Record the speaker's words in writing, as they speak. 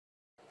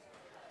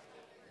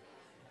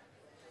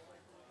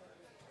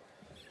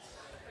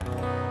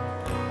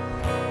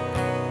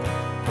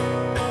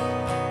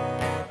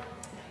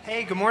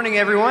Hey, good morning,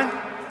 everyone.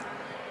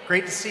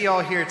 Great to see you all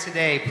here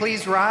today.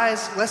 Please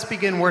rise. Let's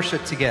begin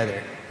worship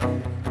together.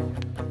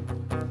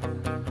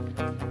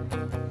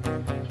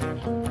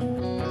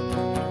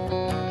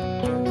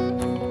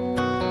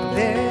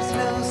 There's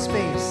no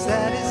space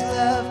that His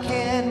love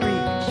can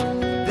reach.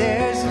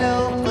 There's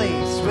no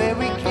place where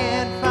we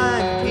can't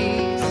find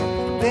peace.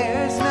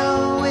 There's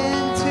no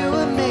end to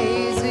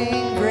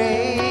amazing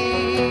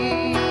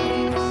grace.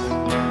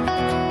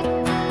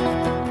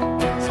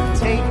 So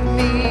take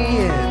me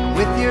in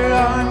with your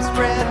arms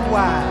spread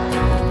wide.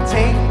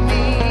 Take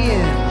me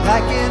in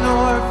like an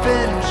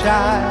orphan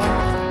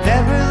child.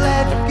 Never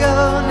let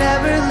go,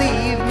 never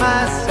leave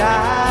my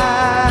side.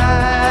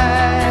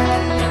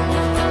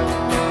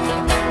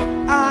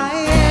 I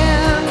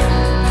am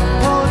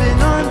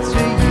holding on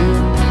to you.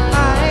 I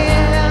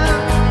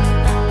am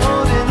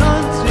holding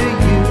on to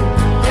you.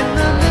 In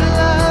the middle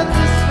of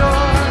the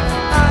storm,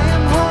 I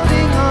am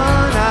holding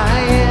on. I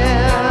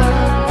am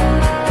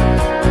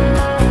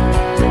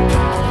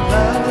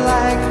love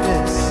like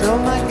this, oh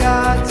my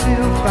God, to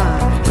find.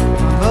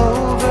 I'm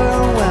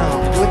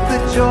overwhelmed with the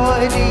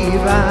joy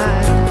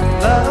divine.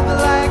 Love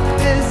like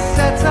this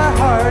sets our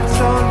hearts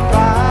on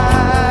fire.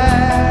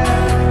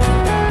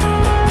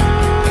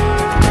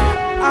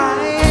 I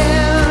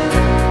am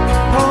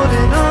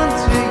holding on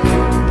to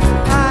you.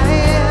 I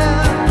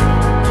am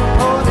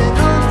holding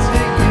on to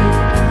you.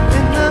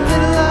 In the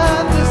middle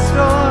of the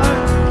storm,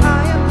 I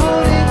am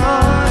holding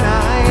on.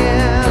 I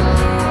am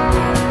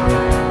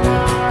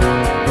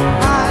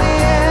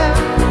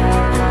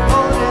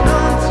holding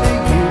on to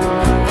you.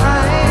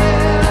 I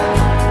am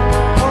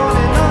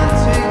holding on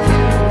to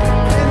you.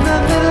 In the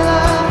middle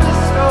of the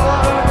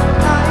storm,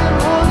 I am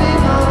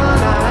holding on.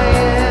 I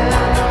am.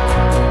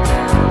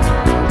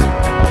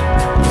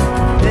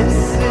 This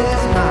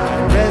is my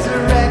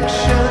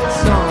resurrection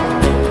song.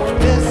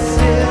 This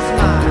is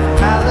my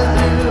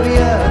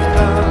hallelujah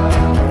come.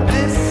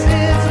 This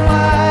is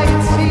why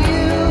it's to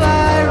you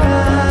I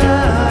run.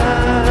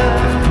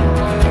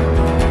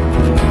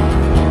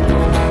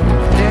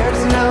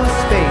 There's no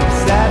space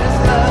that His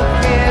love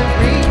can't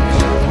reach.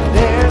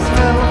 There's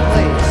no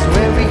place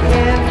where we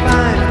can't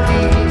find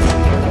peace.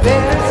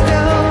 There's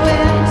no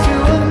end to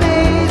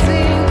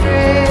amazing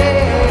grace.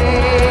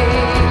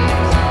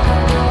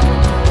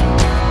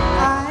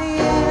 I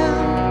am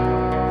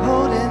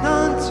holding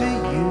on to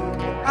you.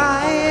 I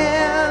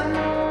am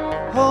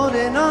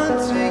holding on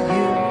to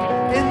you.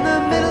 In the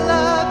middle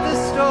of the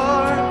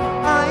storm,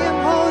 I am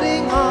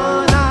holding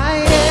on. I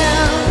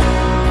am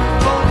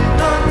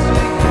holding on to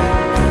you.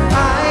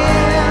 I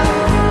am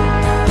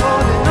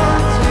holding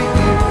on to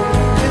you.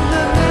 In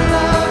the middle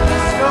of the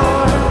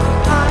storm,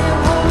 I am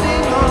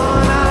holding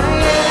on. I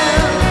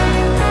am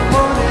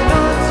holding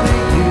on to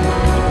you.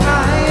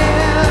 I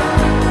am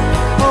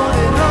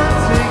holding on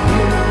to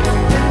you.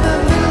 In the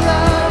middle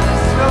of the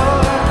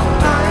storm,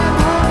 I am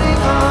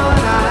holding on.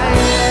 I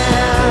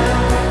am.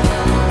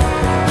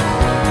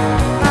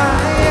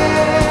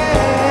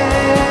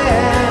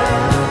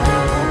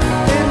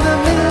 In the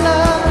middle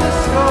of the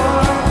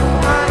storm,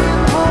 I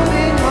am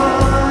holding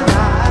on.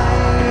 I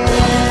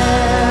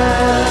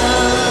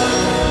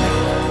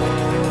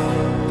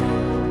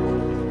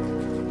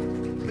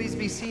am. Please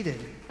be seated.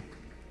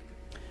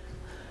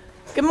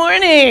 Good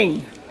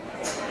morning.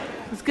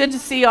 It's good to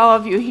see all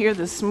of you here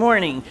this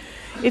morning.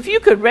 If you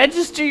could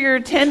register your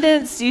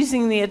attendance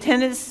using the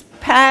attendance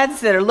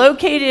pads that are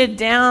located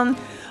down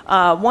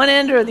one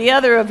end or the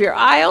other of your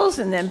aisles,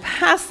 and then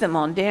pass them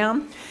on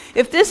down.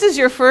 If this is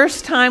your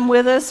first time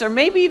with us, or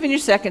maybe even your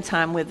second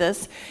time with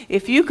us,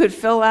 if you could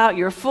fill out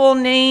your full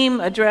name,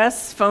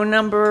 address, phone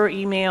number,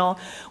 email,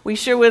 we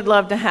sure would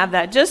love to have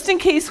that, just in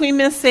case we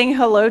miss saying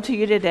hello to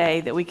you today,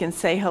 that we can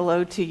say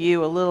hello to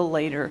you a little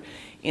later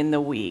in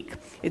the week.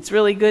 It's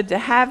really good to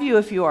have you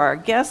if you are a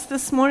guest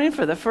this morning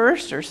for the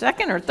first or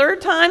second or third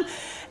time,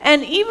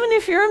 and even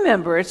if you're a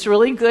member, it's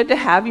really good to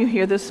have you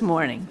here this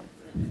morning.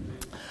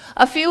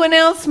 A few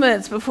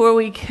announcements before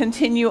we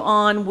continue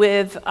on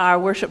with our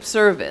worship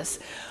service.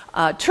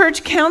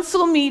 Church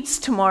Council meets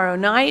tomorrow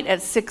night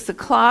at 6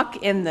 o'clock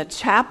in the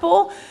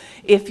chapel.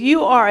 If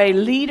you are a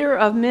leader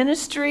of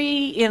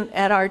ministry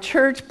at our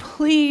church,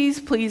 please,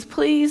 please,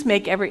 please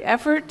make every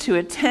effort to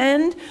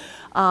attend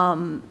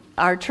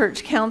our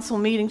Church Council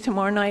meeting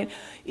tomorrow night.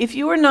 If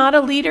you are not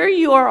a leader,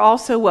 you are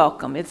also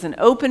welcome. It's an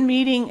open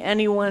meeting.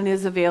 Anyone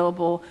is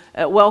available,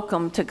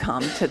 welcome to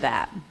come to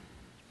that.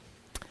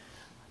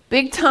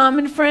 Big Tom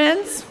and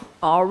Friends,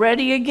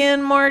 already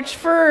again March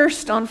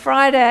 1st on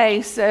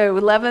Friday, so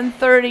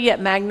 11:30 at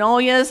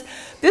Magnolia's.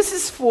 This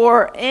is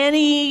for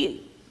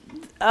any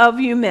of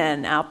you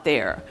men out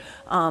there.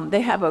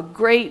 They have a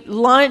great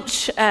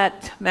lunch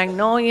at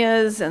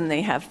Magnolia's, and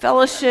they have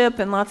fellowship,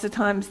 and lots of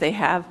times they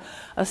have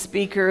a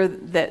speaker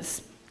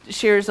that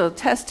shares a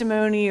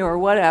testimony or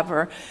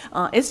whatever.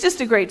 It's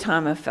just a great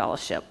time of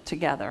fellowship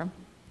together.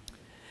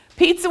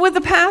 Pizza with the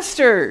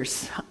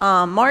Pastors,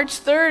 March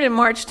 3rd and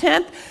March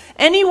 10th.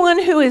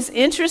 Anyone who is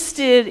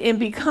interested in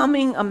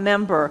becoming a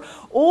member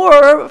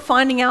or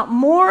finding out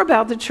more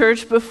about the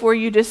church before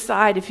you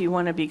decide if you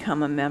want to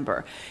become a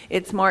member.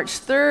 It's March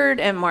 3rd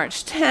and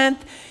March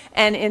 10th.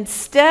 And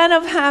instead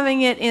of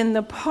having it in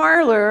the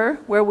parlor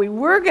where we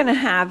were going to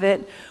have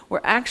it, we're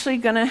actually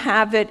going to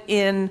have it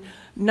in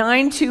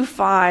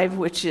 925,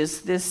 which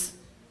is this.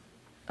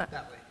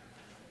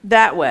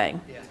 That way.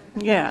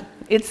 Yeah.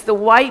 It's the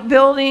white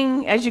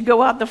building as you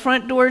go out the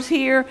front doors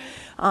here.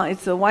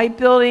 It's the white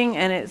building,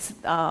 and it's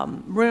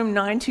room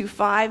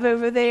 925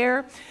 over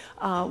there.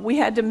 We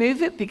had to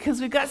move it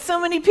because we got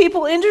so many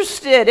people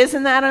interested.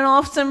 Isn't that an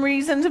awesome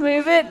reason to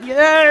move it?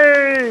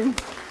 Yay!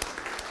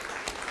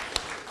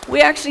 We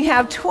actually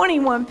have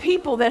 21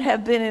 people that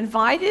have been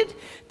invited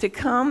to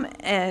come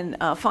and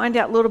find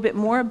out a little bit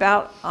more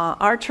about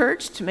our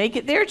church, to make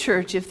it their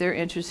church if they're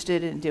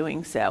interested in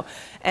doing so.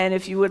 And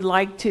if you would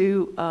like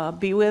to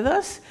be with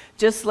us,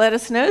 just let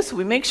us know so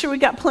we make sure we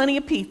got plenty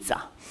of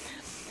pizza.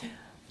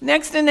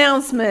 Next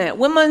announcement,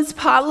 Women's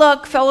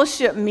Potluck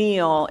Fellowship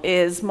Meal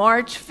is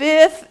March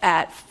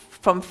 5th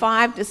from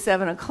 5 to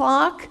 7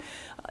 o'clock.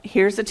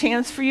 Here's a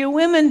chance for you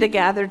women to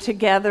gather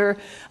together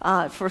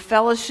for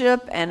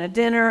fellowship and a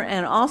dinner.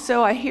 And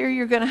also, I hear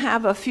you're going to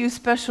have a few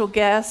special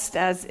guests,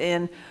 as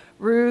in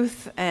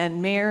Ruth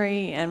and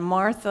Mary and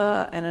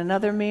Martha and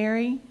another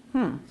Mary.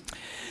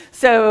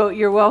 So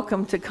you're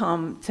welcome to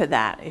come to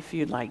that if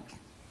you'd like.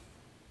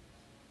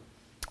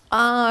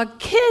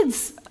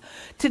 Kids,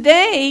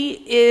 today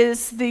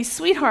is the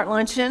Sweetheart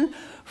Luncheon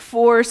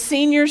for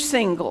senior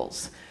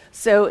singles.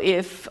 So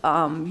if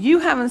you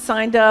haven't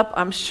signed up,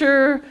 I'm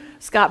sure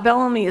Scott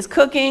Bellamy is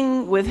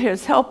cooking with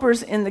his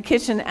helpers in the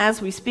kitchen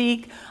as we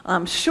speak.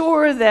 I'm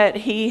sure that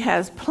he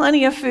has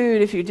plenty of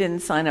food if you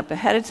didn't sign up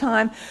ahead of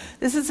time.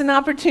 This is an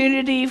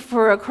opportunity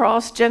for a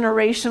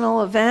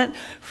cross-generational event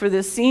for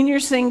the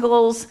senior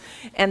singles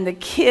and the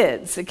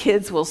kids. The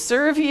kids will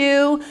serve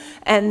you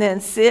and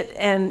then sit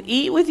and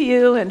eat with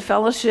you and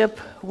fellowship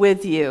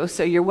with you.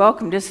 So you're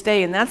welcome to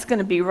stay, and that's going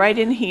to be right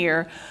in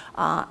here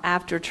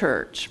after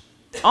church.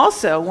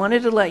 Also,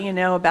 wanted to let you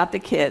know about the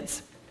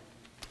kids.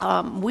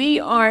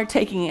 We are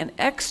taking an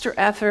extra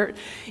effort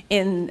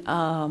in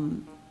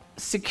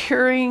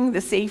securing the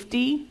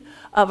safety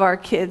of our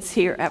kids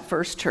here at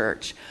First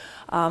Church.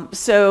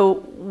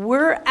 So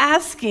we're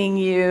asking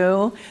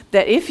you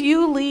that if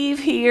you leave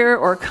here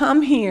or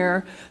come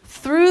here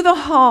through the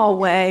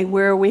hallway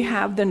where we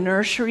have the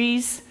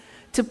nurseries,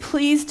 to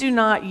please do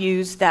not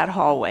use that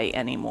hallway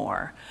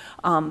anymore.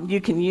 You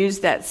can use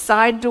that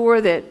side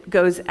door that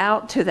goes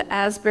out to the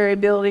Asbury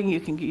building. You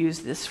can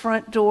use this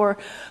front door.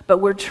 But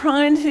we're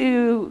trying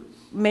to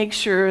make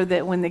sure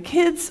that when the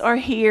kids are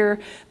here,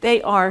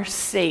 they are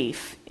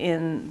safe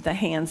in the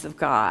hands of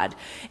God.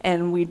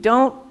 And we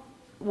don't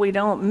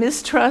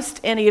mistrust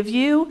any of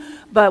you,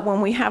 but when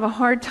we have a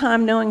hard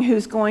time knowing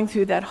who's going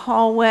through that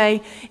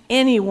hallway,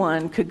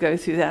 anyone could go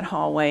through that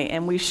hallway,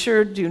 and we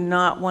sure do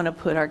not want to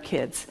put our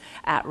kids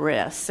at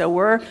risk. So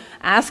we're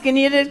asking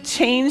you to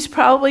change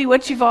probably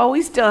what you've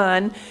always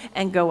done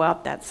and go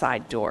out that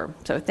side door.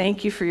 So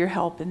thank you for your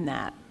help in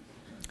that.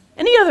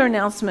 Any other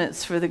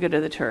announcements for the good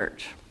of the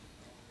church?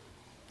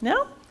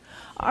 No?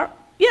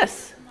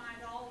 Yes?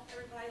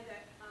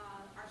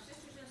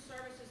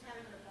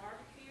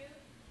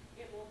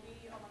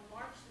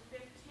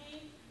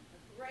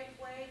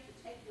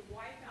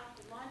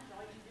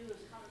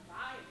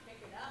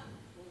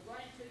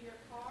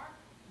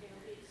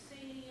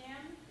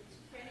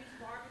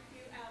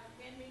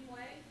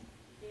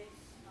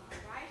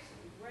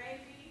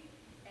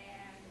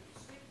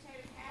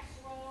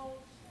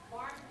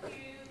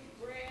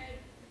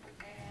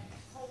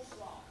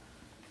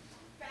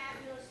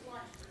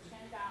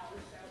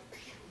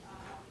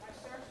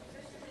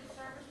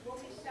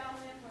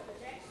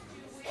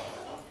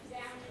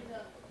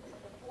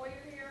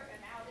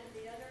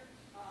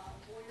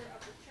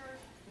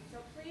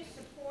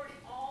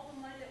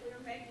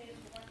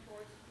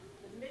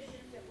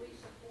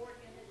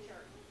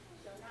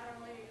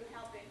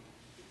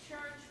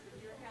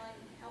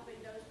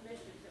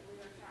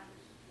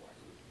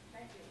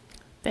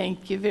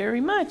 Thank you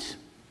very much.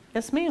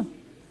 Yes, ma'am.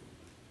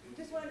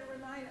 Just wanted to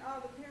remind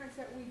all the parents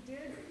that we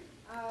did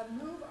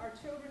move our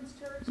children's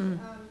church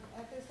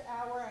at this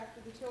hour after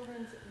the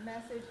children's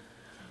message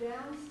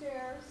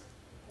downstairs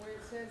where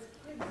it says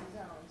kids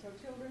zone. So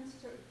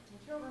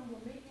children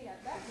will meet me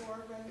at that door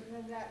rather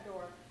than that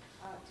door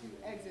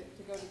to exit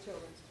to go to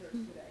children's church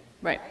today.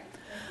 Right.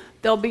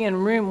 They'll be in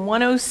room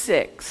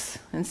 106.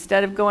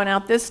 Instead of going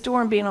out this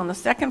door and being on the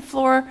second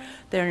floor,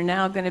 they're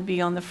now going to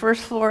be on the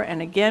first floor.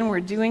 And again,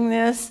 we're doing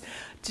this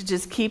to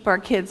just keep our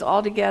kids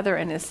all together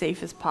and as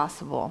safe as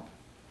possible.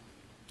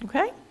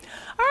 Okay?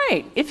 All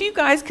right. If you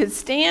guys could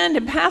stand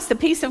and pass the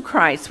peace of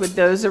Christ with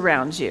those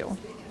around you.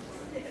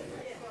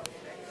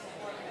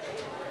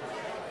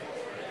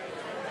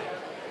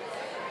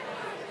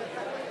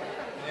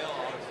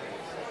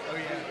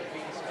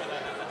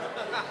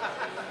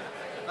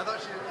 I thought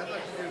you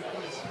were doing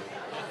peace.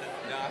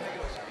 No, I think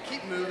it was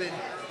keep moving.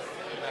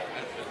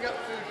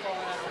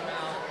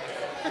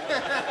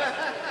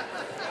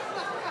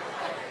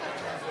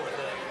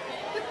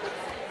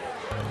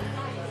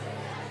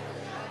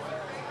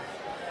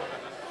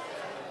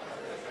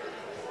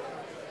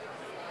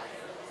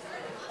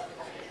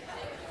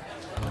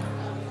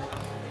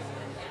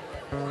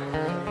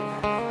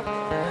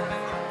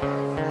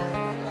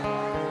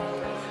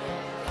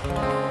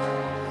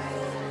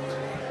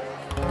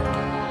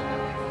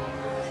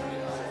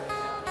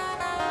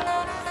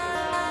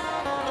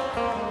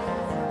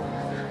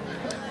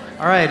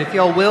 All right, if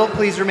y'all will,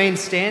 please remain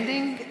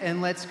standing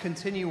and let's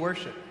continue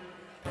worship.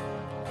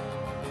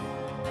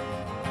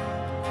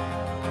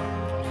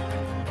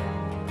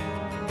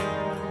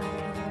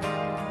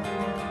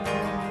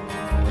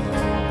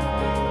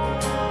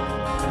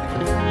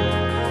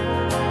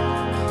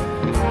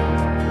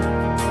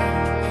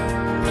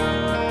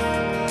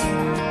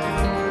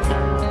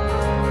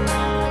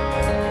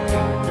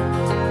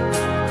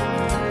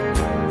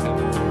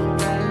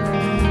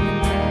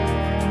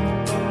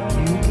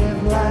 You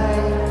give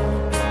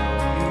life,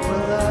 you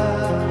will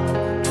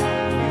love,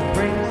 you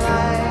bring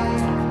life.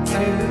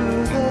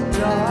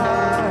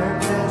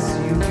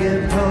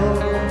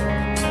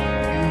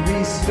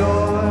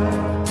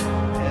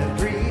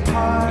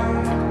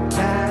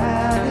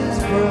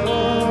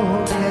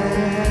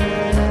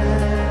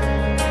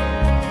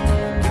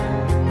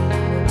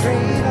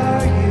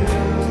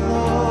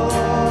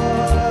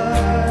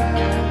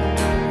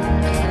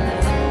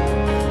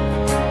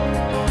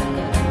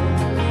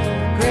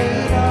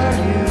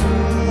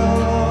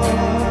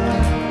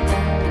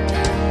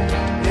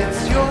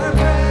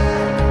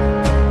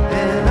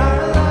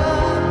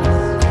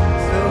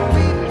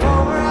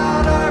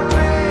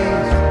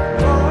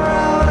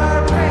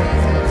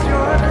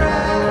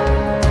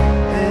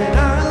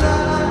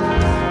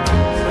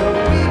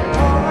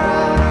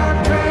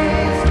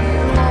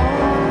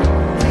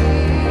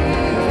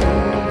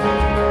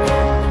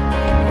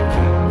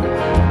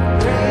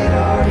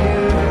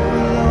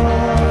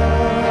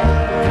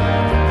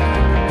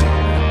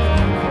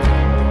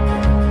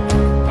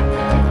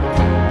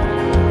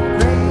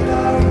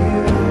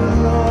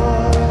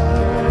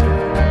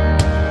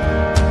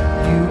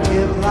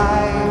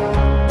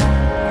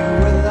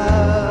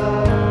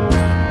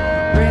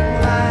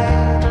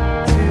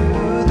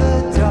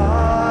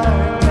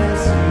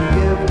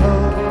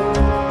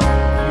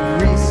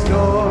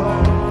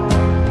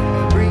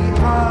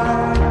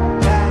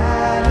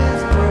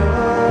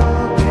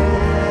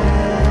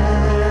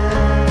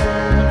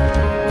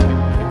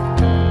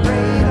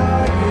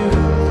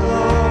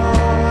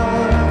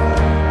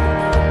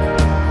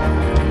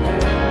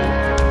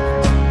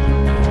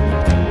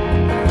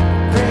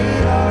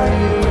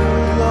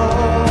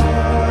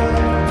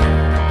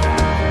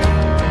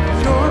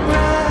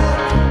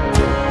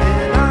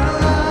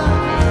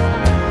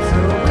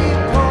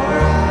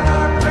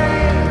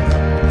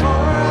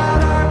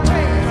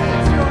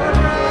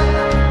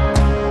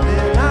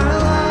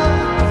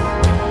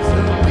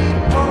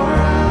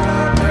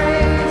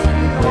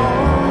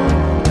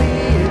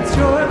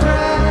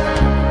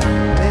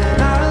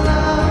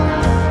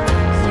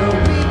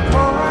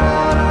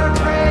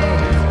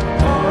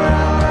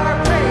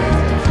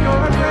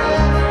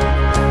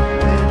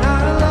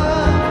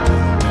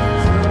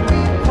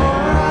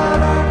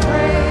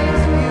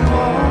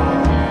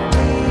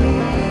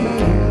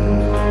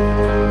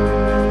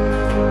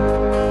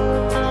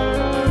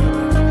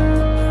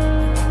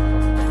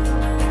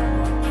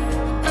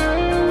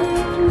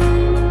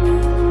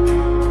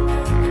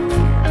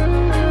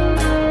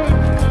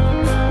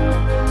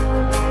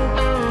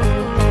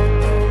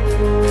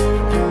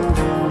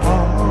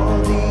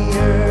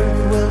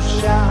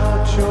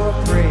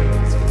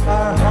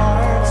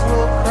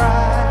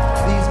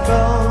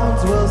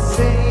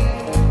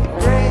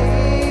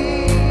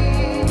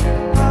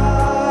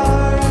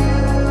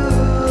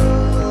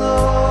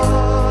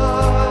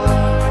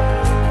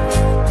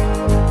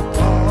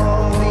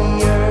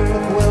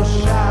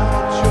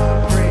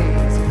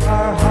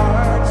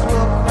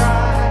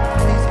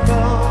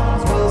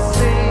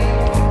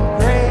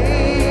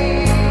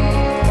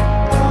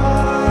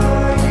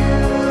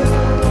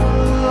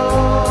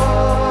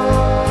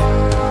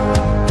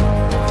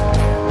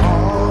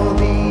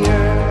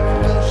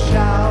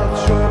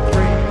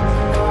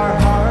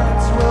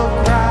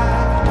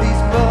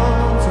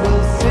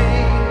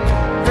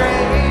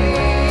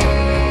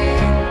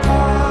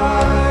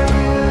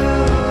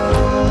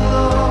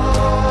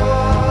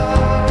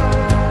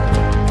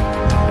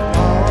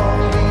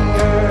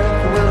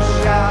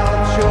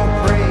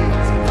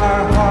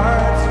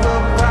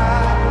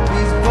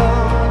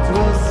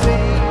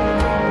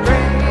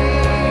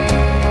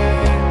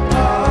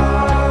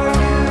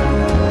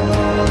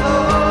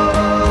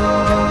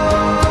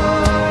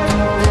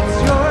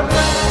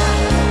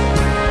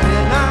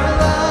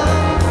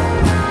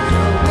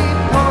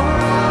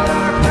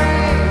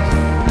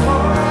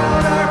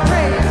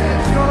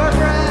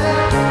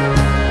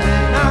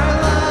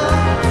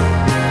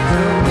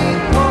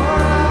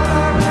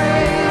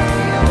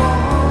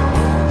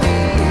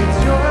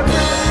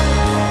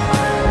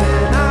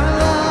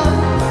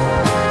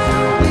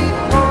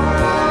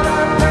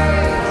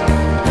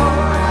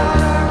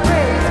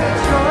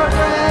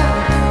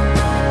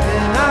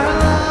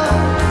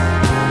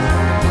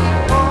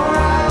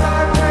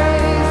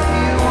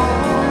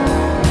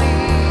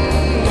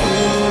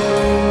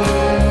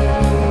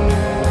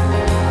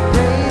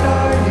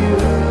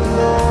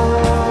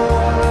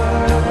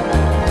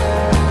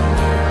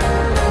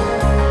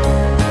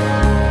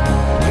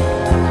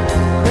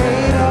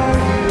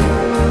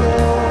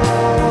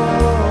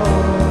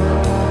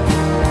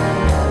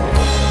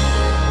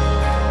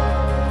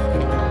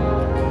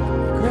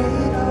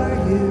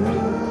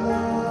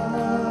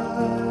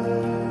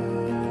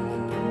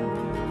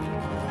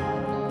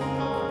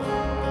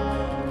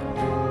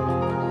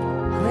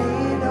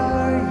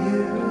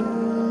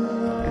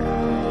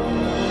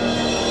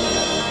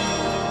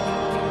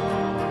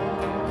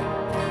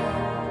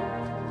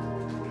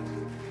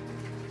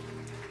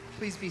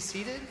 please be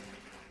seated.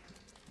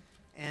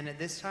 And at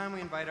this time,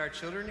 we invite our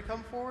children to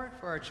come forward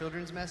for our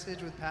children's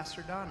message with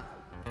Pastor Donna.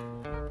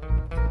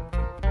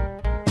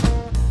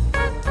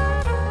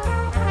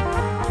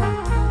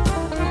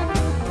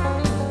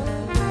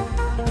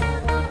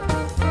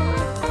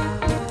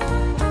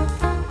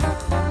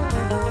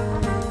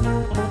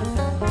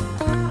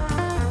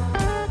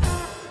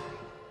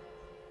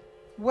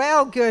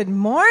 Well, good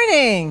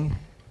morning.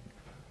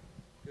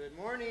 Good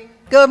morning.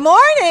 Good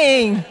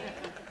morning.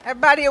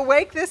 Everybody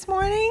awake this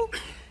morning?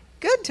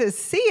 Good to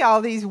see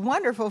all these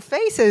wonderful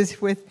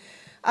faces with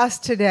us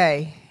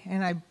today.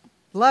 And I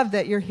love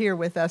that you're here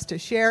with us to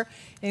share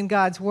in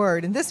God's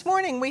Word. And this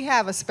morning we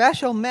have a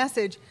special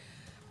message.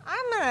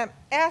 I'm going to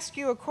ask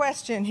you a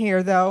question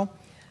here, though.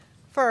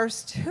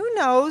 First, who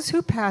knows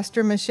who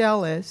Pastor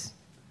Michelle is?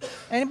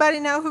 Anybody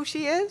know who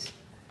she is?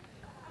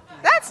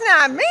 That's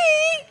not me.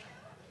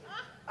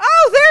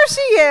 Oh, there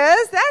she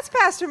is. That's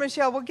Pastor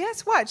Michelle. Well,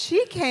 guess what?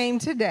 She came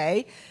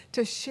today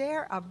to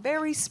share a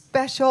very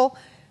special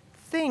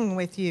thing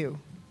with you.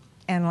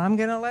 And I'm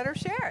going to let her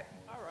share it.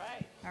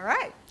 All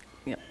right.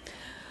 Yep.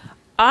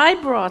 I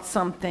brought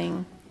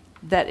something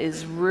that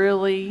is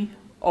really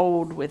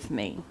old with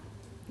me.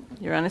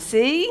 You want to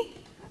see?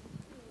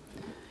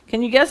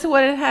 Can you guess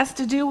what it has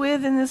to do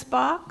with in this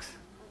box?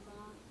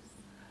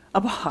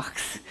 A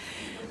box.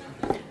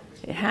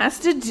 It has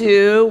to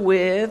do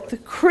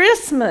with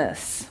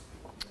Christmas.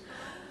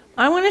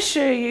 I want to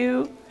show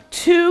you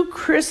 2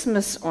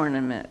 Christmas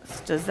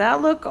ornaments. Does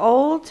that look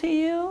old to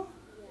you?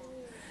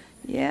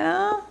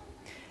 Yeah?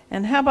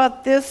 And how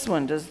about this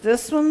one? Does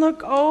this one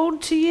look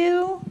old to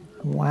you?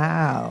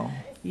 Wow.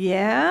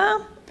 Yeah?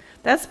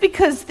 That's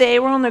because they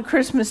were on the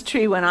Christmas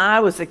tree when I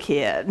was a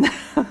kid.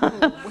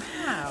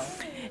 Wow.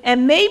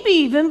 And maybe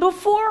even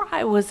before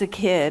I was a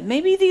kid.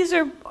 Maybe these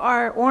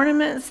are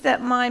ornaments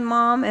that my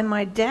mom and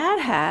my dad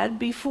had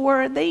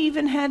before they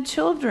even had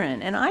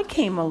children, and I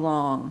came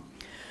along.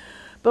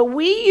 But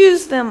we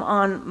used them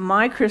on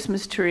my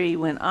Christmas tree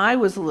when I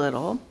was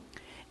little,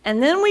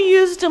 and then we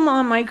used them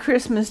on my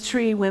Christmas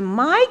tree when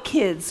my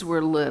kids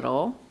were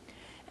little,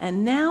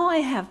 and now I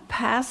have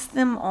passed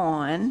them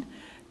on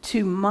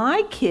to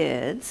my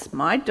kids.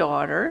 My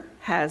daughter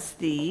has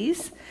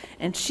these,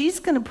 and she's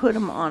going to put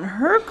them on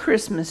her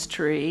Christmas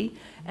tree,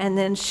 and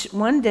then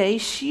one day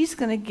she's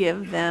going to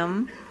give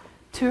them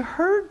to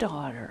her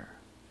daughter.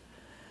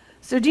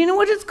 So do you know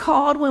what it's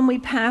called when we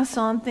pass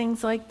on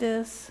things like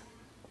this?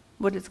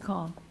 What it's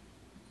called?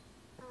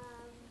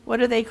 What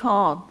are they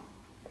called?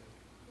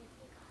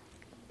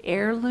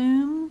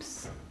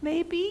 Heirlooms,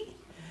 maybe?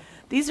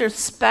 These are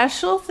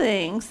special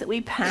things that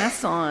we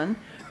pass on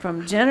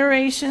from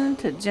generation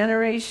to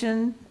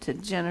generation to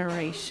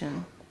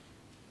generation.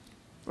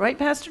 Right,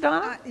 Pastor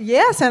Donna?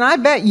 Yes, and I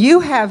bet you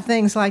have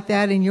things like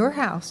that in your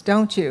house,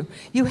 don't you?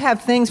 You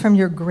have things from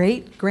your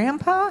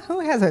great-grandpa?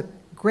 Who has a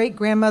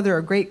great-grandmother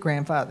or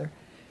great-grandfather?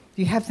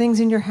 Do you have things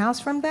in your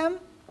house from them?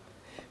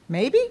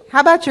 Maybe?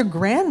 How about your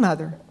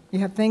grandmother? You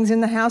have things in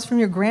the house from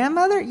your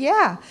grandmother?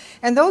 Yeah.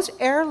 And those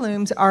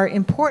heirlooms are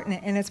important,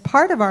 and it's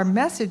part of our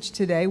message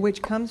today,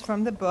 which comes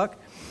from the book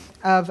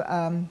of,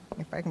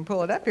 if I can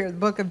pull it up here, the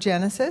book of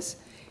Genesis.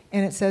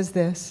 And it says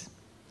this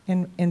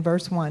in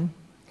verse 1.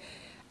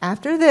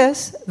 After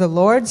this, the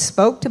Lord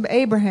spoke to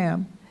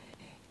Abraham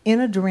in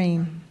a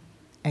dream.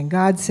 And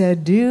God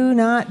said, "Do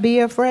not be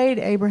afraid,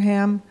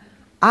 Abraham.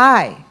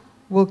 I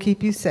will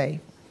keep you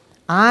safe.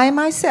 I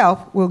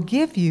myself will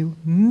give you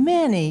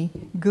many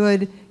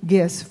good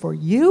gifts for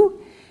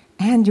you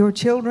and your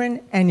children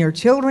and your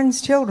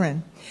children's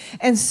children."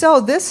 And so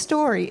this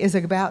story is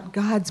about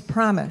God's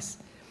promise.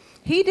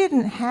 He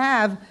didn't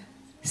have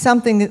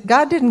something that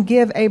God didn't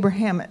give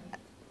Abraham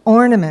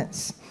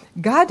ornaments.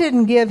 God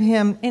didn't give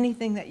him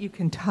anything that you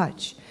can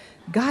touch.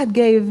 God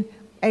gave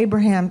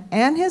Abraham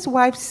and his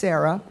wife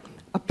Sarah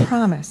a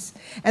promise.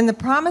 And the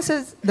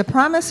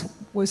promise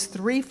was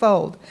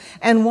threefold.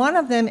 And one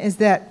of them is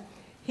that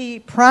he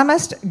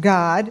promised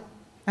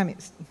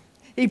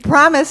he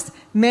promised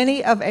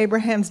many of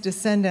Abraham's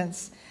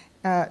descendants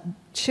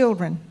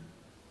children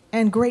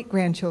and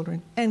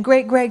great-grandchildren and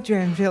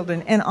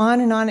great-great-grandchildren, and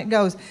on it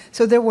goes.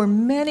 So there were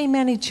many,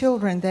 many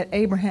children that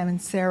Abraham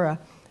and Sarah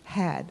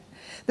had.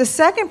 The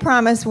second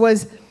promise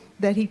was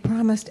that he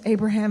promised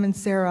Abraham and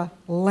Sarah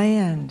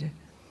land,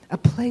 a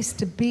place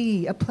to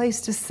be, a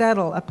place to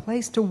settle, a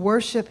place to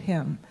worship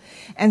him.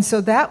 And so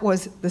that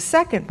was the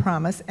second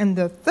promise. And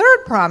the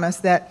third promise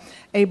that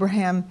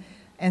Abraham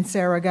and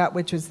Sarah got,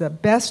 which was the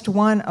best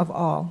one of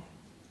all.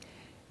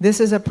 This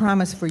is a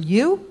promise for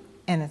you,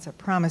 and it's a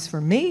promise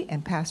for me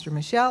and Pastor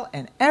Michelle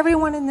and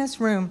everyone in this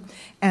room.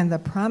 And the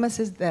promise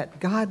is that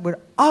God would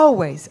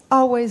always,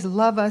 always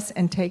love us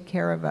and take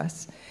care of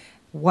us.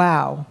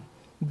 Wow.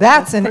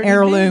 That's an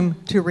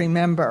heirloom to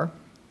remember.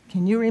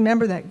 Can you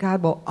remember that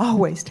God will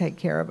always take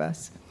care of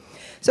us?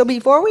 So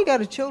before we go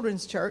to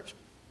children's church,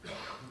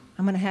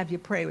 I'm going to have you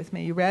pray with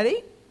me. You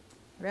ready?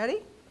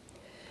 Ready?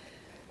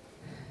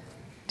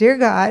 Dear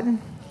God,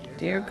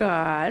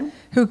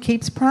 who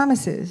keeps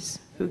promises,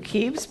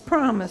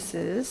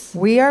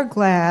 we are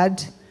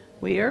glad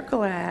We are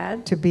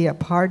glad to be a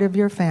part of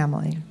your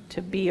family.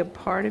 to be a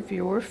part of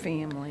your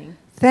family.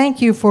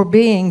 Thank you for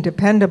being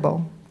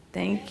dependable.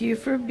 Thank you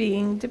for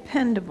being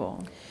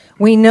dependable.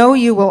 We know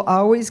you will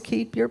always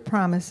keep your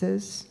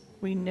promises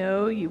We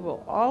know you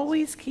will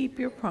always keep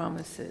your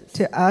promises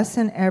to us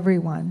and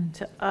everyone,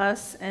 to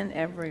us and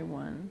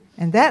everyone.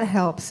 and that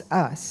helps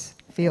us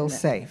feel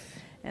safe.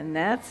 And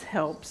that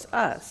helps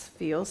us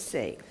feel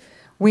safe.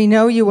 We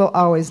know you will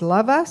always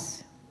love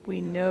us, We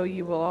know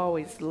you will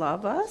always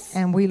love us,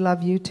 and we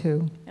love you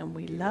too. and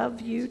we love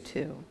you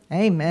too.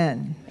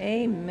 Amen.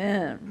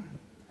 Amen.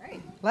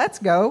 Let's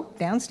go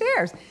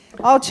downstairs.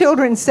 All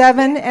children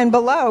 7 and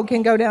below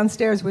can go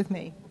downstairs with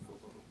me.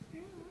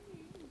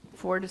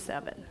 4 to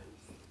 7.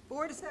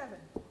 4 to 7.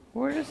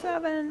 4 to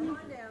 7. Come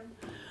on down.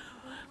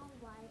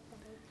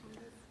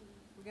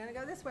 We're going to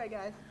go this way,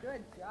 guys.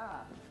 Good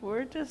job.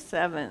 4 to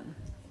 7.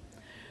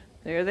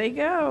 There they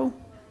go.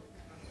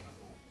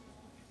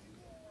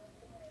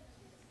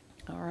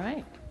 All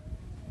right.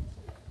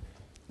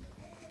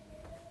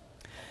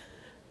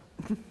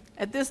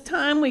 At this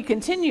time, we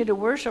continue to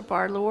worship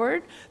our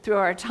Lord through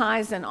our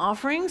tithes and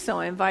offerings, so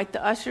I invite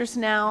the ushers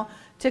now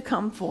to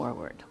come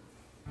forward.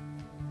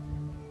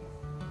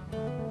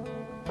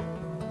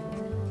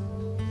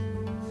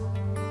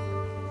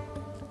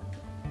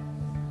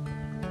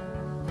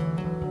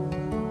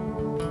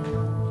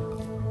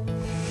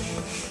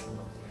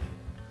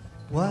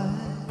 What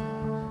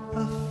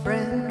a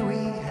friend we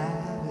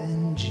have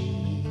in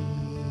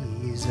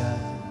Jesus,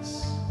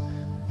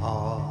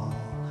 all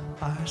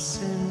our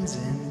sins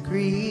and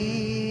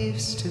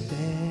griefs to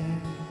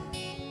bear.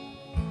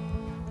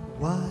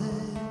 What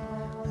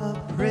a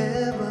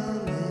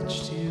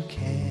privilege to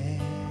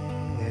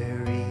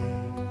carry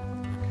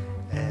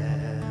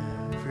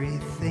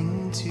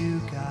everything to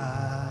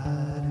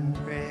God in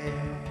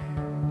prayer.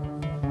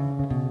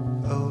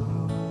 Oh,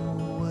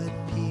 what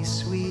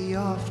peace we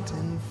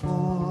often forfeit.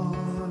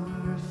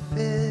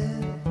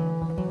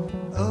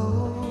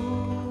 Oh,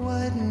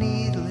 what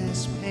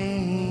needless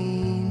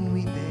pain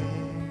we bear.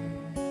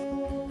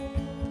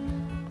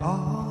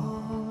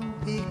 All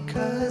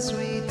because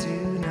we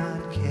do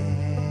not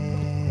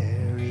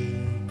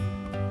carry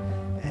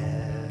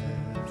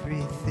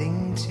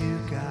everything to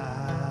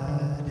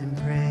God in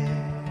prayer.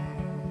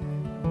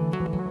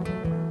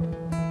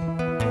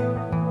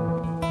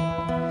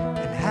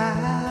 And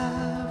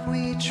have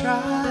we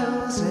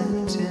trials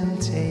and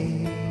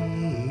temptations?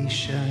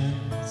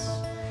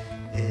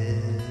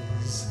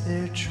 Is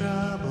there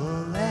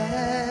trouble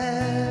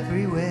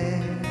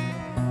everywhere?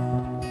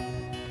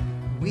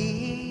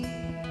 We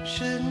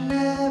should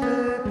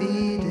never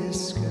be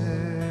discouraged.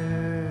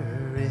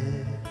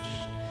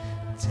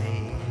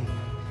 Take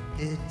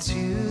it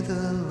to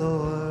the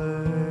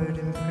Lord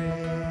in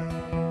prayer.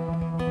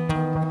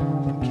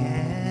 And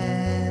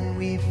can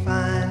we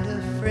find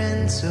a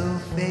friend so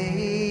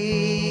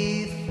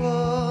faithful,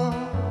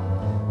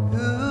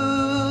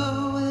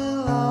 who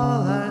will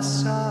all our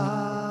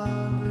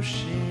sorrow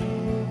share?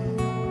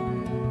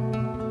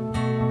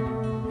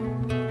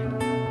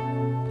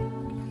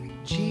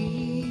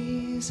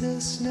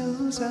 Jesus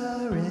knows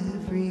our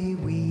every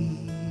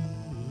weakness.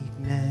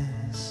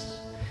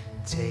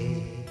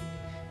 Take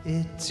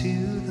it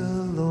to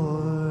the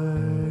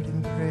Lord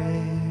in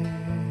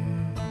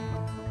prayer.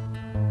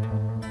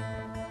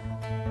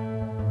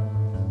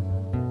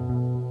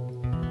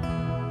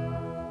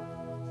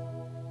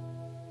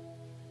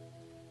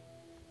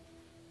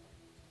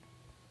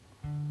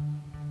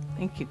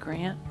 Thank you,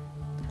 Grant.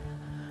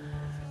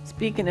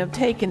 Speaking of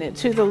taking it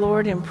to the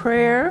Lord in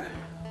prayer,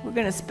 we're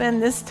going to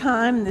spend this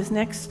time, this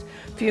next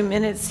few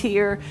minutes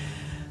here,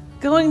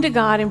 going to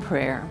God in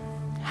prayer,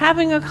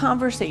 having a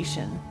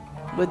conversation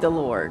with the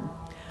Lord,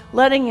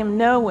 letting Him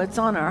know what's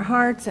on our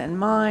hearts and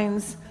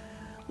minds,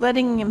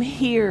 letting Him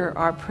hear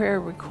our prayer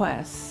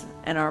requests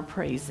and our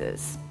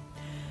praises.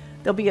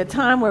 There'll be a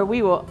time where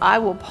I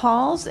will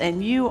pause,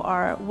 and you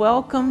are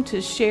welcome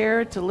to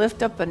share, to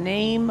lift up a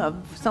name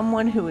of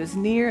someone who is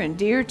near and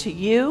dear to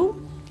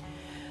you.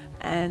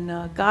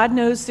 And God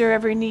knows their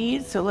every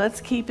need, so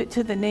let's keep it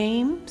to the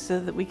name so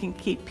that we can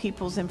keep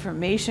people's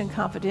information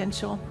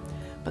confidential.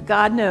 But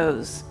God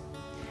knows.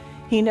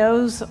 He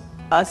knows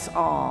us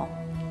all.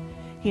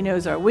 He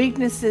knows our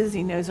weaknesses.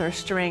 He knows our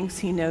strengths.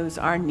 He knows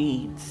our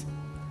needs.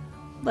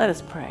 Let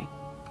us pray.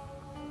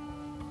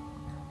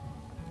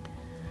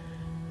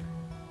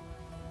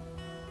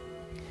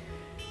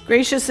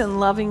 Gracious and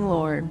loving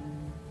Lord,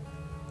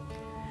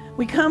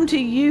 we come to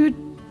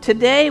you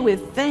today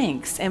with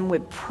thanks and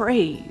with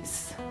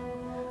praise,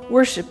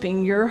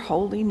 worshiping your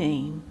holy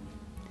name,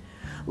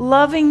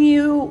 loving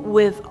you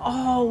with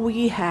all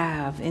we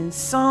have in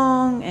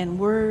song and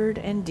word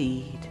and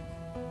deed.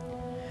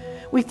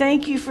 We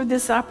thank you for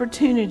this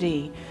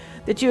opportunity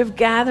that you have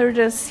gathered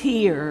us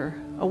here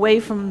away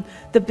from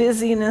the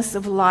busyness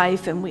of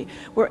life, and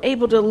we're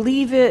able to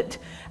leave it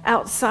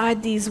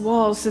outside these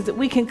walls so that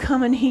we can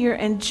come in here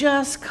and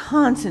just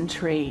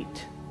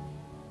concentrate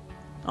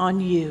on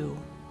you,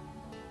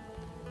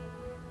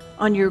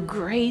 on your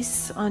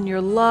grace, on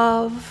your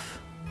love,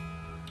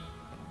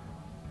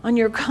 on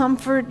your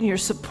comfort and your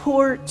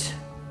support,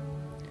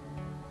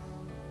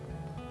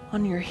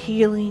 on your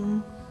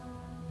healing,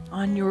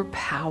 on your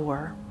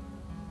power,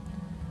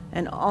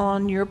 and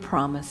on your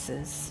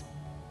promises.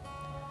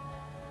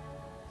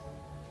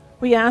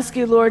 We ask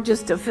you, Lord,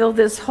 just to fill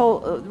this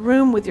whole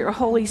room with your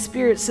Holy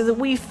Spirit so that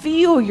we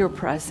feel your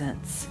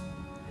presence,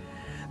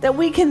 that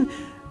we can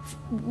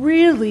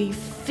really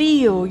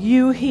feel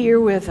you here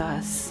with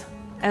us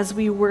as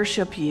we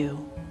worship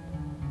you.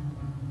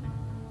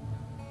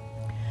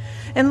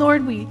 And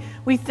Lord,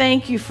 we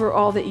thank you for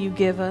all that you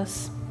give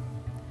us.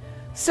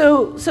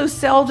 So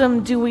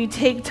seldom do we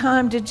take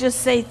time to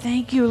just say,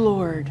 thank you,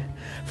 Lord,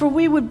 for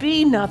we would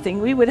be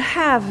nothing, we would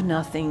have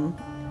nothing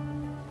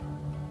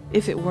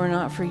if it were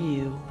not for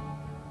you.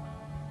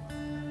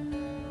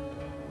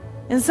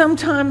 And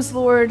sometimes,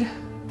 Lord,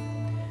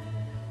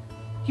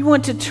 you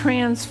want to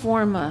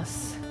transform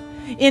us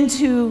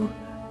into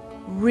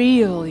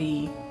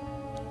really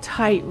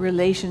tight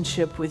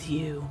relationship with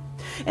you.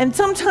 And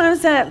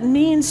sometimes that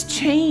means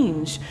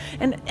change.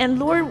 And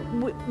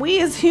Lord,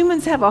 we as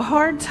humans have a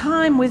hard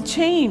time with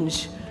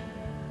change.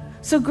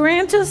 So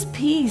grant us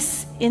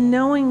peace in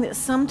knowing that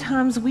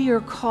sometimes we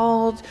are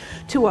called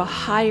to a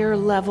higher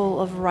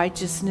level of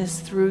righteousness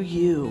through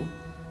you.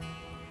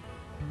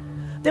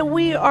 That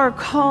we are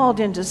called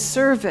into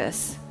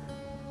service.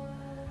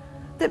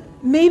 That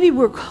maybe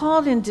we're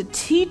called into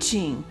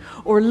teaching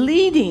or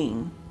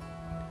leading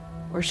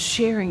or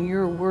sharing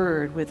your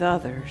word with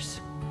others.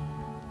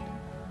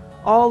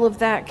 All of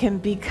that can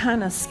be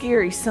kind of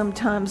scary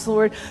sometimes,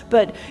 Lord,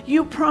 but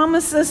you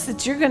promise us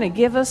that you're going to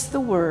give us the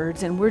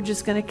words, and we're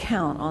just going to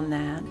count on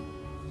that.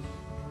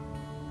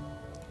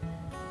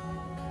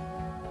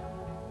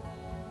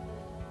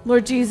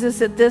 Lord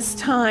Jesus, at this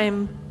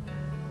time,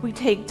 we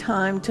take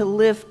time to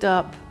lift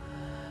up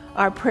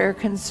our prayer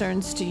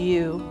concerns to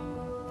you.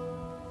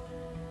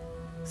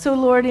 So,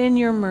 Lord, in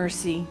your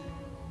mercy,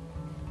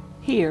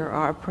 hear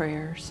our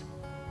prayers.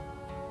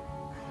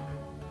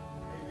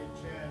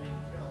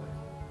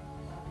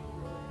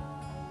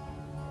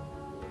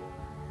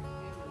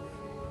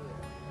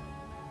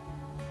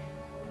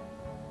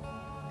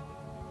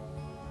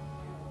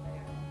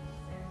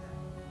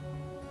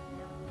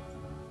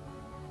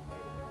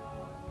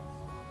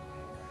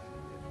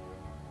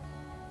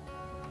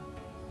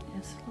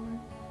 Yes, Lord.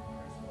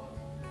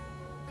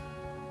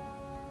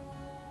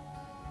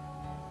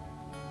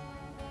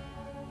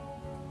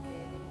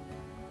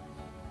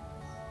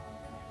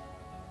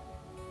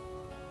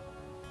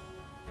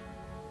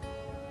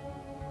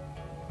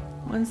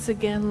 Once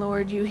again,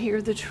 Lord, you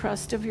hear the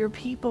trust of your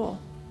people.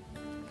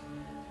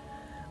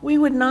 We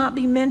would not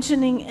be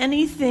mentioning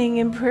anything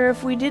in prayer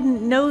if we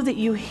didn't know that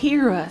you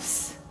hear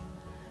us,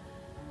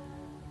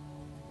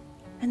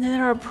 and that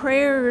our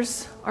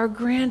prayers are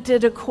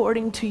granted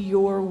according to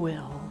your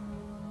will.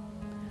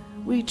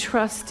 We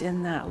trust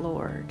in that,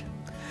 Lord.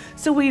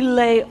 So we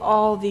lay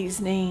all these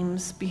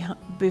names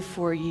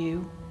before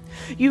you.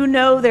 You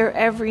know their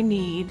every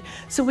need.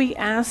 So we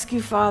ask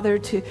you, Father,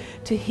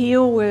 to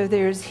heal where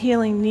there's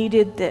healing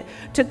needed,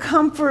 to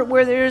comfort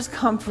where there's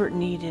comfort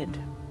needed,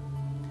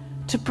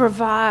 to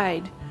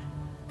provide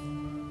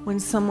when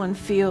someone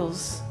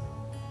feels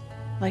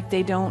like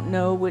they don't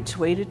know which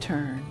way to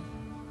turn.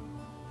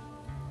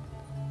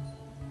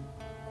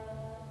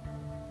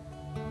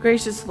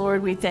 Gracious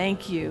Lord, we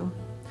thank you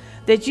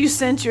that you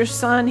sent your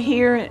Son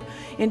here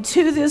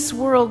into this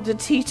world to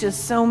teach us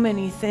so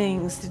many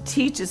things, to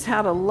teach us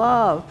how to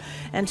love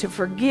and to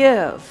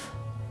forgive,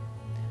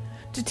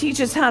 to teach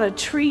us how to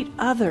treat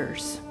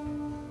others,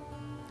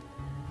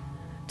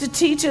 to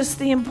teach us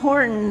the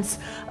importance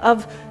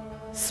of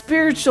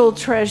spiritual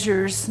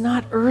treasures,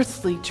 not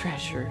earthly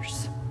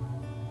treasures,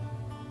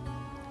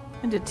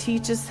 and to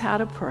teach us how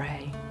to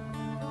pray.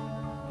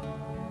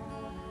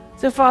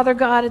 So, Father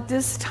God, at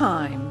this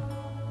time,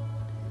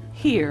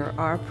 hear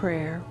our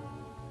prayer.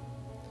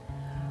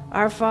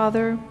 Our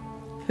Father,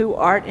 who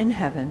art in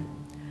heaven,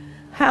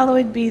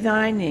 hallowed be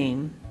thy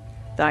name.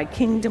 Thy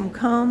kingdom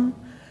come,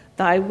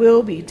 thy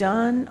will be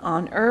done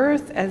on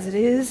earth as it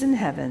is in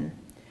heaven.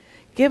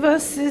 Give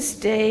us this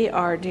day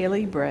our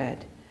daily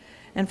bread,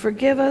 and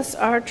forgive us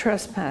our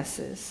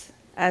trespasses,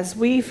 as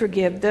we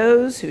forgive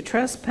those who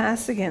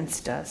trespass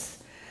against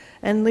us.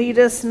 And lead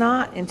us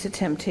not into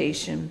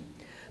temptation,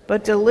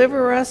 but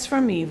deliver us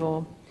from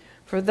evil.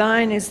 For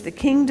thine is the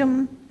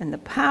kingdom and the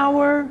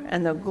power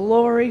and the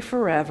glory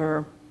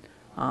forever.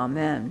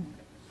 Amen.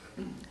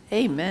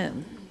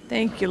 Amen.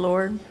 Thank you,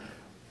 Lord,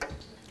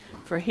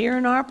 for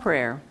hearing our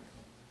prayer.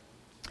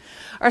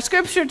 Our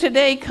scripture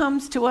today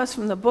comes to us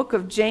from the book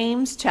of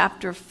James,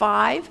 chapter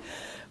 5,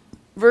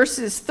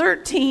 verses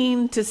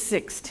 13 to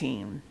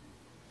 16.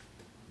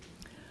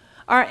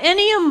 Are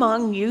any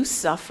among you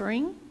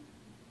suffering?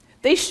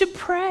 They should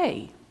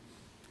pray.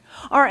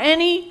 Are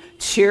any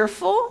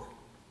cheerful?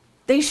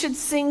 They should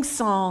sing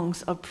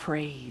songs of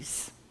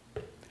praise.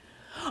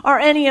 Are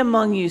any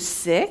among you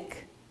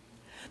sick?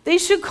 They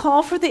should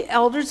call for the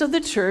elders of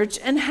the church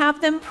and have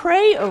them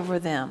pray over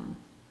them,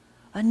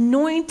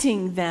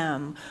 anointing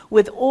them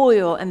with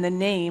oil in the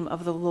name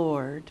of the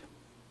Lord.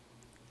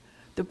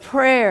 The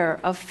prayer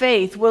of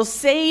faith will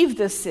save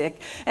the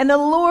sick, and the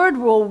Lord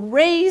will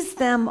raise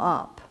them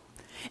up.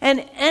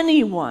 And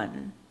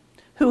anyone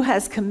who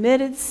has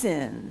committed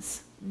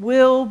sins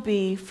will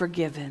be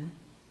forgiven.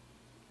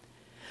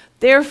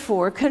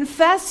 Therefore,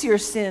 confess your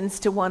sins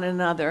to one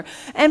another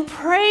and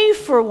pray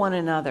for one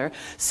another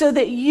so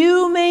that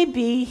you may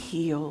be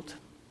healed.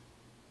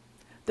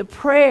 The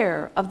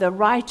prayer of the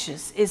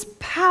righteous is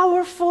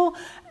powerful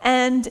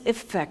and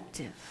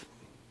effective.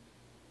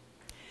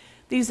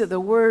 These are the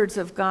words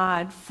of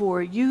God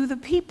for you, the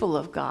people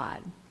of God.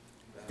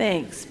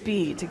 Thanks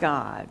be to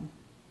God.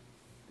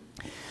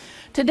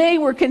 Today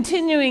we're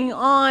continuing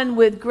on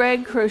with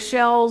Greg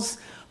Crochel's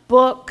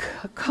book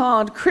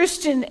called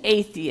Christian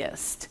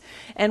Atheist.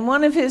 And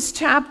one of his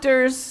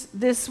chapters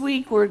this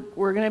week we're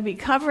going to be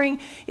covering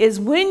is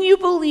when you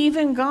believe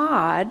in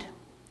God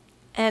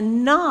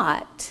and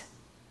not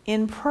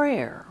in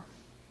prayer.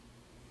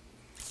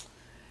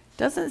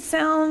 Doesn't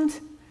sound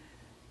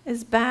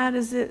as bad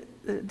as it is.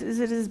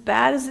 It as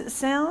bad as it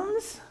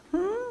sounds?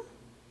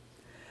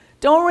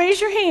 Don't raise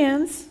your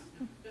hands.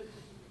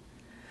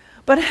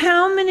 But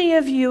how many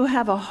of you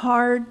have a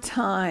hard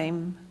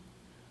time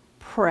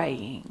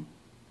praying?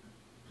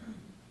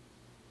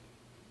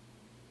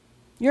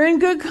 You're in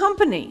good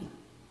company.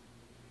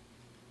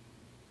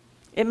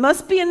 It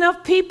must be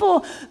enough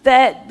people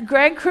that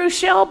Greg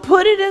Crochel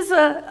put it as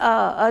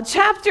a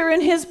chapter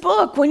in his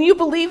book, when you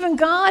believe in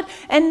God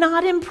and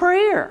not in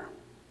prayer.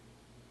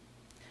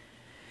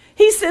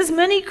 He says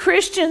many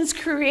Christians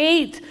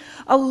create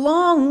a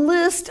long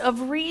list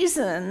of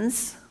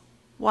reasons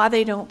why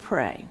they don't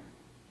pray.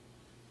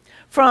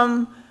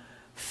 From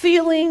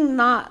feeling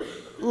not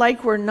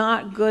like we're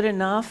not good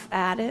enough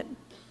at it,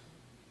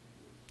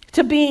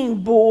 to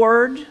being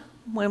bored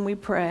when we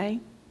pray,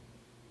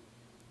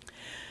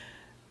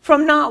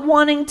 from not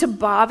wanting to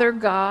bother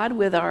God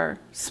with our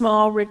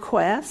small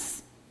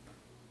requests,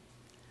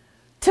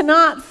 to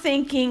not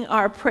thinking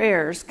our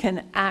prayers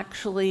can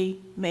actually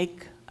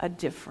make a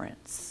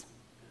difference.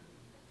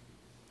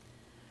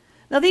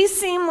 Now these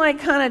seem like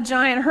kind of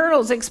giant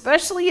hurdles,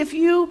 especially if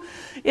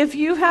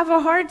you have a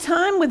hard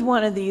time with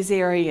one of these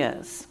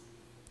areas.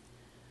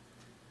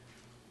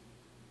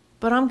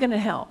 But I'm going to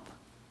help.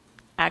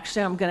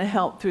 Actually, I'm going to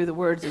help through the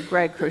words of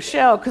Greg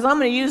Crochel, because I'm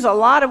going to use a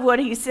lot of what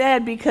he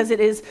said because it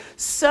is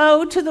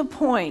so to the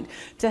point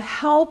to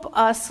help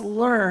us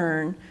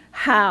learn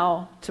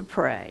how to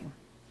pray.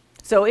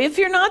 So if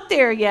you're not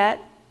there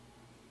yet,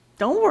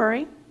 don't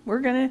worry. We're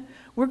going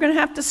to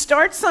have to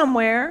start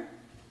somewhere,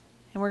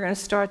 and we're going to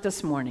start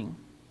this morning.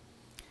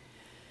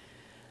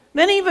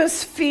 Many of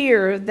us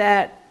fear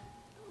that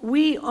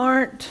we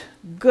aren't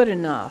good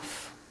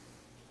enough,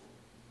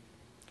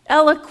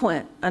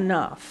 eloquent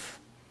enough,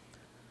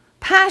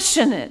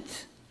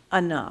 passionate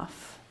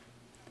enough.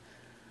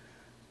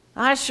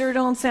 I sure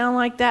don't sound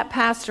like that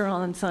pastor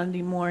on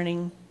Sunday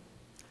morning.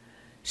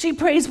 She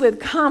prays with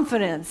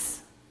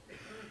confidence,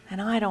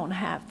 and I don't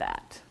have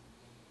that.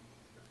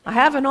 I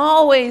haven't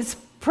always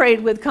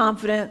prayed with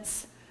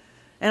confidence,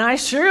 and I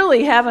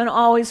surely haven't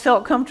always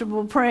felt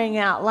comfortable praying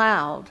out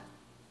loud.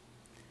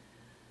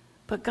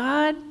 But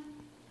God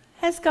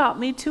has got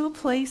me to a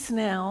place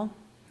now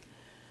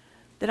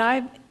that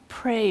I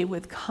pray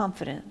with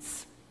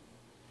confidence.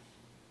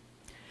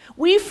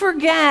 We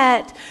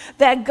forget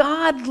that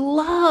God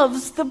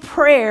loves the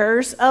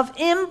prayers of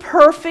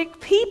imperfect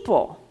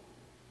people.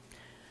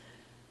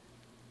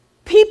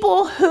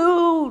 People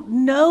who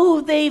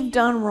know they've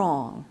done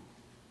wrong,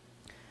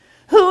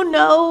 who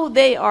know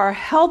they are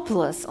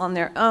helpless on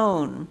their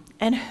own,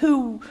 and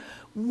who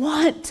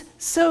want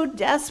so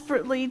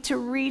desperately to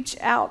reach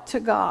out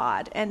to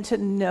God and to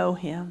know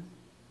Him.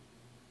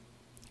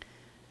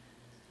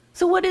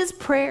 So what is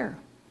prayer?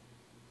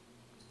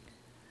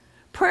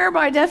 Prayer,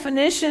 by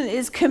definition,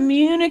 is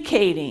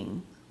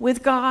communicating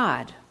with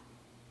God.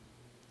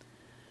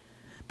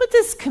 But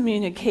this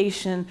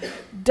communication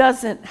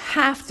doesn't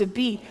have to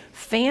be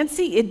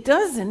fancy. It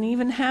doesn't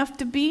even have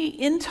to be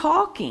in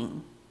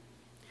talking.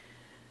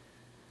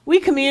 We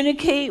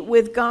communicate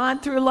with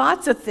God through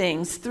lots of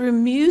things, through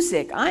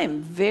music. I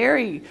am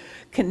very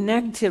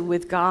connected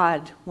with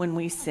God when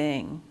we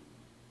sing.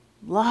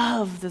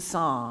 Love the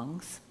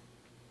songs.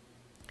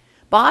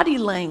 Body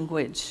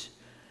language.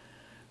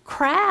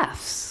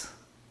 Crafts,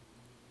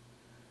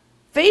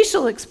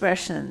 facial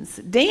expressions,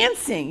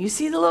 dancing. You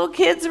see the little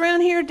kids around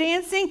here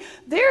dancing?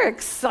 They're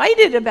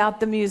excited about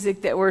the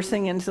music that we're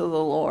singing to the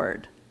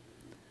Lord.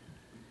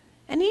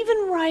 And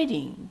even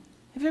writing.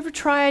 Have you ever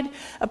tried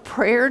a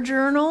prayer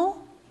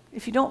journal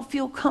if you don't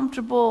feel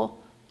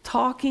comfortable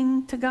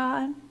talking to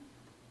God?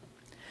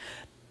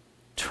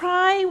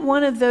 Try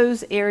one of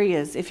those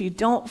areas if you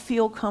don't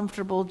feel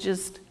comfortable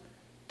just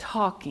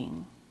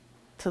talking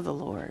to the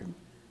Lord.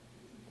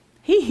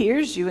 He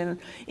hears you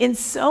in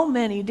so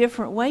many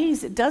different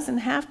ways. It doesn't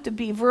have to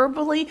be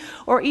verbally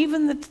or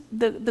even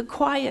the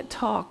quiet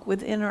talk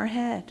within our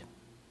head.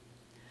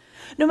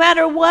 No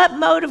matter what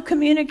mode of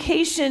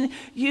communication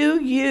you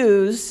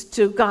use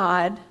to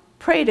God,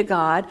 pray to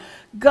God,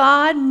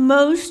 God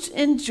most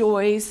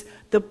enjoys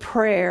the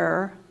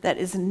prayer that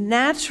is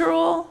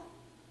natural,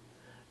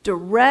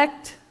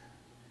 direct,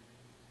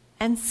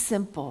 and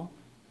simple.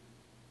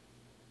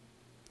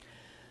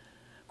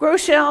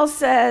 Groeschel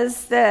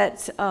says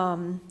that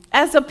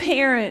as a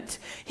parent,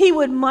 he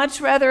would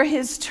much rather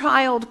his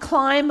child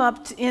climb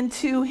up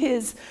into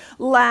his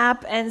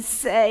lap and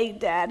say,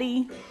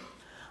 "Daddy,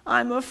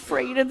 I'm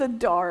afraid of the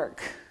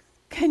dark.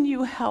 Can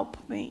you help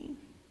me?"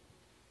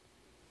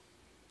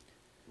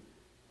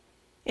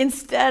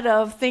 Instead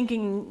of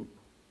thinking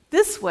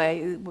this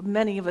way,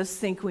 many of us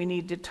think we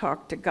need to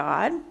talk to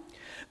God.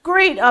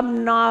 Great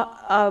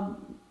omnipotent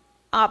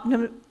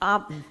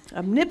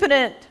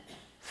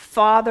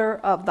Father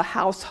of the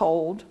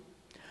household,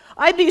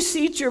 I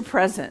beseech your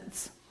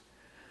presence.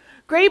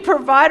 Great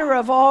provider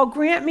of all,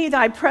 grant me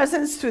thy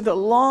presence through the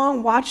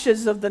long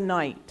watches of the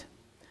night.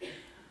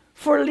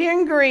 For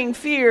lingering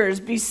fears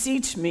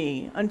beseech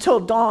me until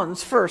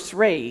dawn's first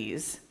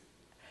rays.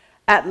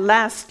 At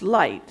last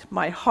light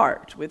my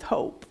heart with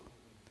hope.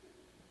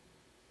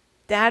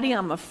 Daddy,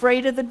 I'm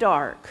afraid of the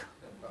dark.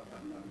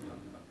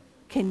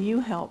 Can you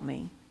help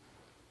me?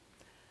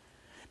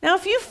 Now,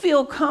 if you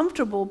feel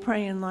comfortable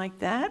praying like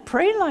that,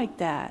 pray like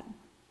that.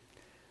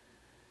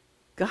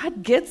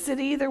 God gets it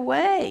either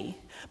way.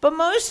 But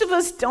most of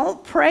us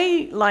don't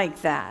pray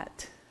like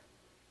that.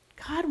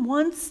 God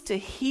wants to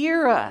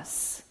hear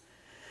us.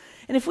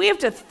 And if we have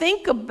to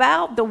think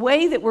about the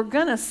way that we're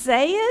going to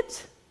say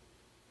it,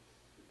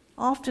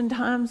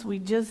 oftentimes we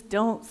just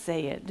don't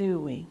say it, do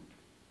we?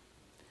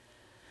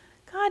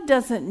 God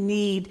doesn't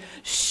need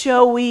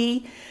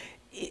showy,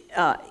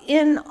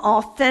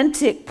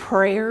 inauthentic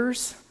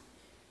prayers.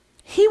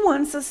 He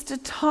wants us to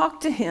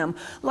talk to him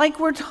like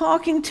we're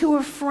talking to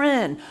a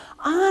friend,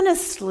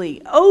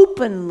 honestly,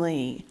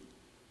 openly,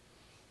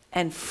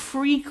 and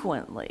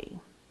frequently.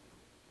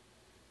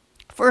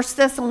 1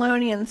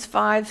 Thessalonians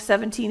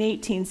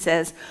 5:17-18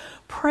 says,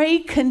 "Pray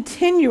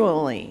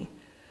continually,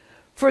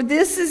 for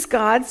this is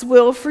God's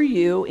will for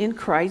you in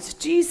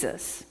Christ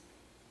Jesus."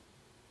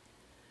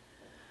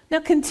 Now,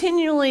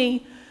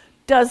 continually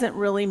doesn't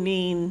really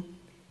mean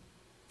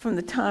from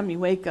the time you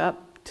wake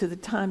up to the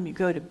time you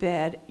go to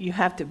bed, you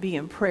have to be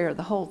in prayer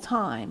the whole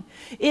time.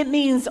 It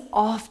means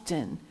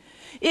often.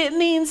 It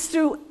means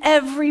through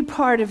every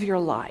part of your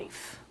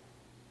life.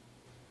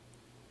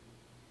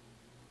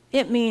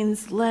 It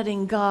means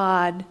letting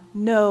God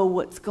know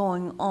what's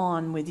going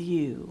on with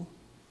you.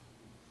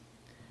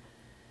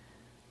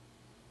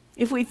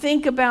 If we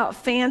think about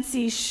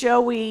fancy,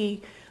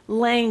 showy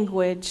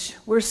language,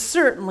 we're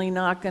certainly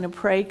not going to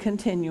pray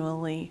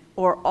continually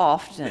or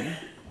often.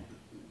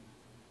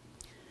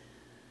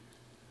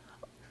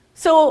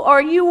 So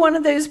are you one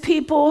of those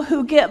people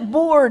who get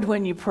bored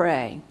when you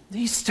pray?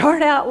 You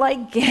start out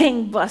like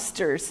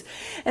gangbusters,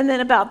 and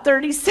then about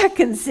 30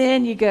 seconds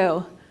in, you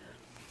go,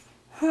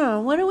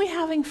 what are we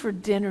having for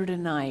dinner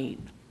tonight?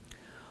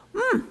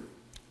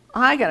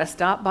 I got to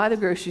stop by the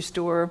grocery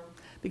store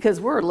because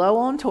we're low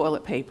on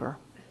toilet paper.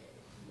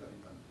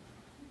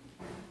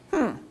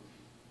 And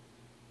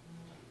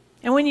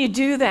when you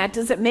do that,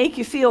 does it make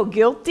you feel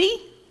guilty?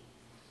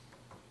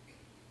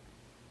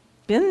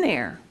 Been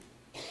there.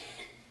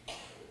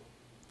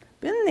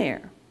 Been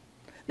there.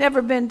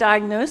 Never been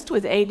diagnosed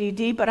with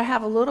ADD, but I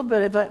have a little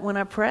bit of it when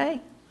I pray.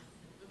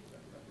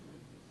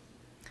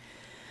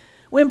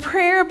 When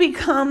prayer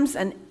becomes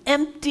an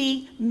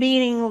empty,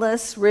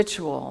 meaningless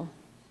ritual,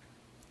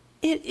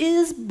 it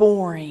is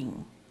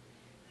boring.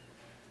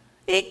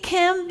 It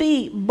can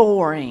be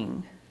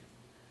boring.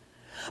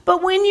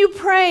 But when you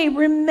pray,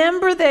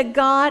 remember that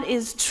God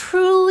is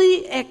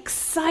truly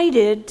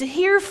excited to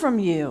hear from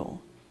you.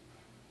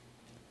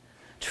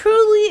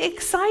 Truly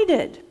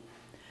excited.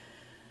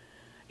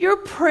 Your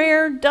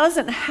prayer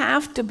doesn't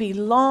have to be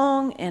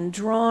long and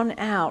drawn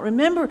out.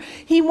 Remember,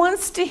 he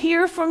wants to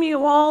hear from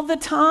you all the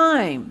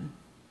time.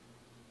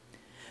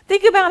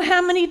 Think about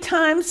how many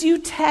times you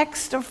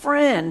text a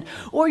friend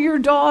or your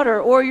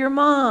daughter or your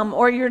mom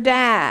or your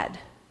dad.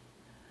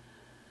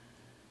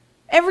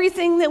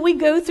 Everything that we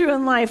go through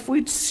in life,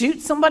 we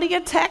shoot somebody a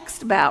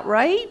text about,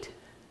 right?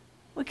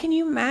 Well, can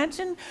you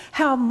imagine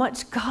how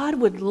much God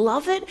would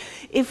love it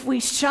if we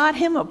shot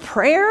him a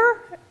prayer?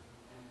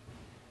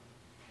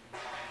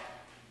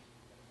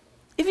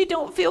 If you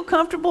don't feel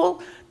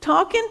comfortable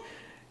talking,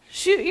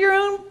 shoot your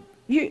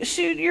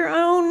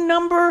own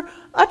number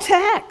a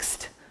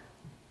text.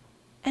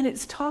 And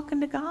it's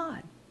talking to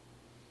God.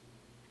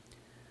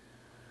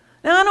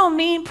 Now, I don't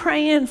mean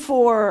praying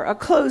for a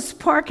close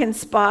parking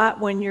spot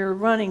when you're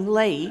running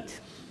late.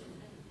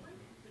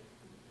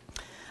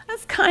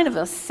 That's kind of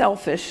a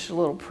selfish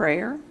little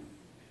prayer.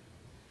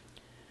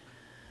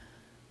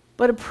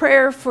 But a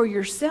prayer for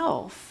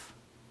yourself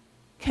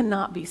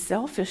cannot be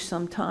selfish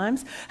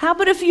sometimes. How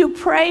about if you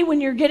pray when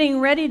you're getting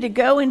ready to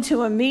go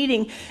into a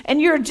meeting and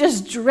you're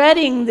just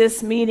dreading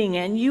this meeting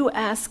and you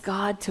ask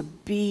God to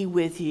be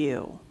with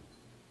you?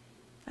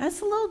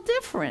 That's a little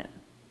different.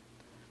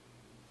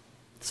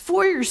 It's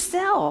for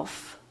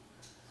yourself.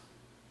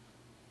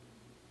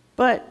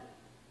 But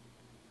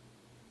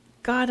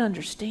God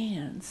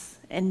understands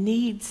and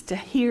needs to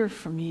hear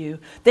from you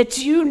that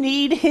you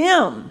need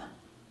him.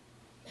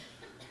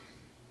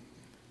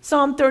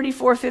 Psalm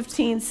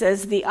 34:15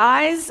 says, "The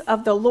eyes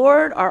of the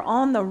Lord are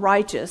on the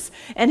righteous,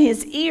 and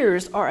his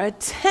ears are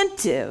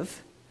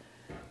attentive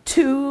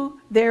to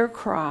their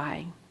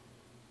cry."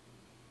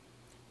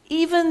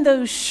 Even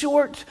those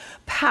short,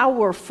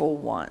 powerful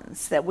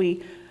ones that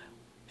we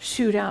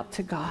shoot out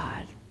to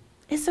God,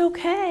 it's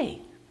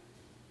okay.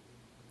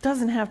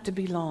 Doesn't have to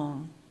be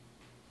long.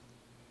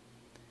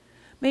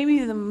 Maybe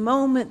the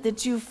moment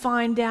that you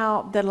find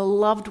out that a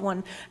loved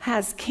one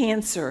has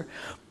cancer,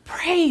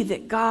 pray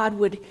that God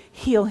would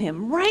heal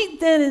him right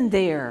then and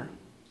there.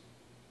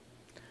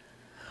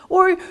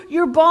 Or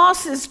your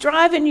boss is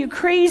driving you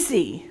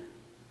crazy.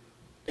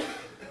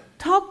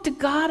 Talk to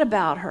God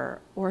about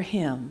her or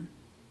him.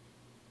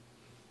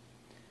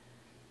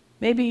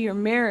 Maybe your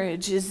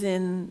marriage is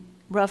in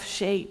rough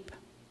shape.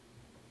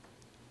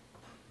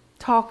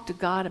 Talk to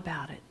God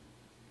about it.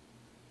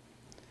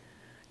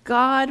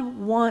 God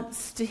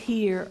wants to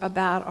hear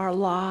about our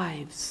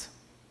lives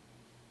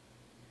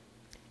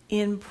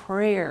in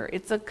prayer.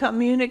 It's a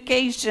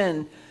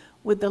communication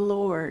with the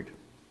Lord.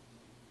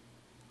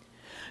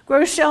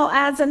 Groeschel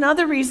adds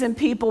another reason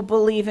people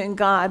believe in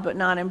God but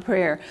not in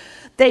prayer.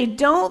 They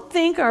don't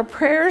think our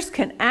prayers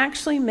can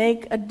actually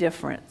make a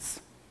difference.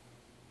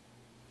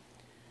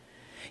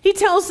 He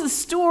tells the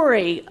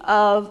story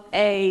of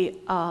a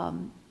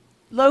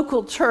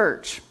local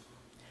church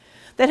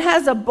that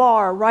has a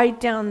bar right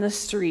down the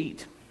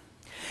street.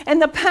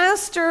 And the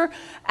pastor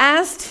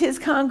asked his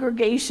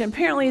congregation,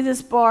 apparently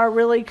this bar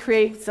really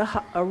creates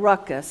a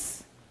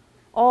ruckus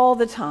all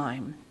the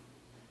time.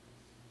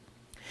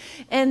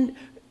 And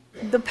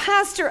the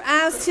pastor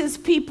asked his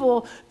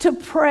people to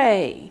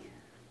pray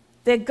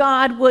that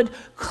God would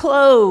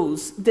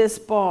close this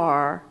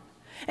bar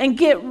and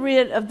get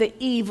rid of the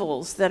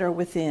evils that are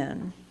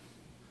within.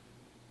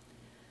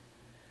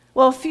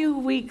 Well, a few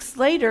weeks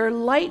later,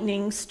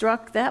 lightning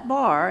struck that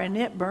bar and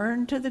it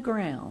burned to the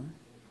ground.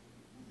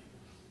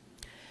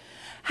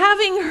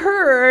 Having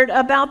heard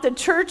about the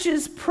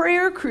church's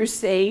prayer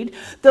crusade,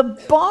 the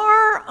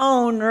bar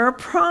owner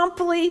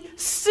promptly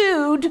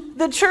sued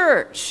the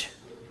church.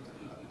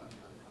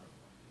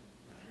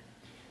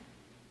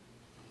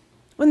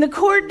 When the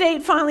court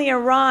date finally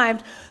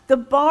arrived, the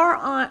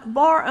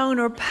bar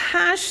owner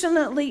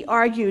passionately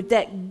argued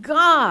that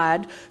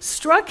God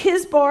struck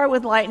his bar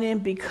with lightning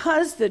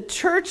because the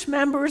church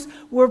members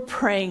were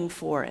praying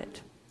for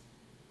it.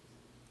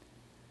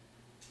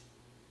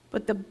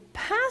 But the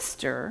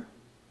pastor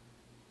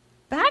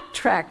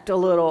backtracked a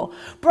little,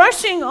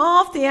 brushing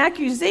off the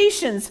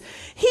accusations.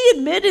 He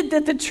admitted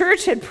that the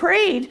church had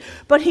prayed,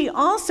 but he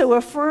also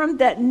affirmed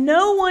that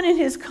no one in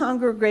his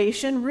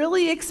congregation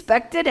really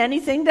expected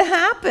anything to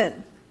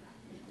happen.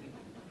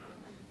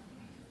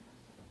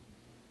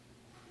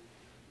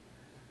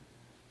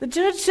 The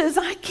judge says,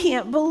 I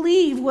can't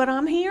believe what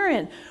I'm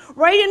hearing.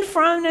 Right in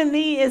front of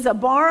me is a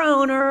bar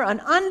owner, an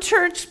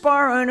unchurched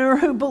bar owner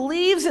who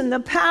believes in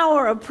the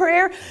power of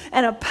prayer,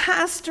 and a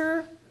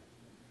pastor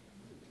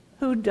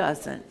who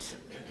doesn't.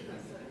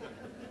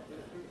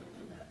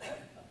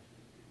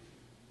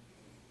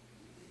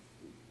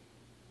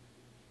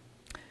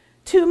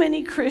 Too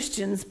many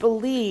Christians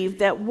believe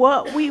that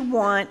what we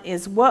want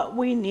is what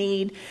we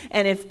need,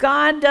 and if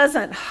God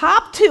doesn't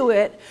hop to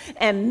it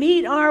and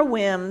meet our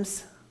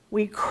whims,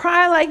 we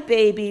cry like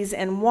babies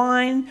and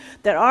whine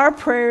that our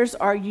prayers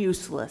are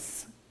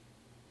useless.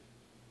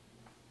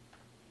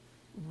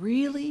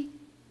 Really?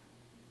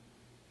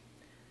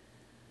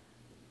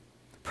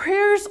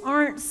 Prayers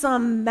aren't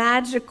some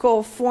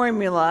magical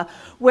formula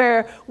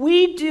where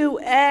we do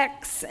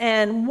X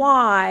and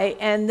Y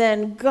and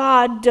then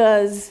God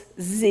does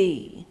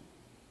Z.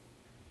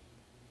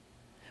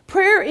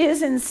 Prayer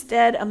is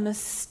instead a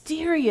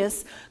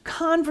mysterious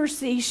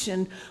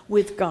conversation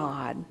with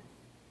God.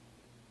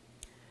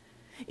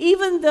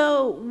 Even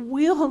though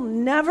we'll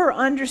never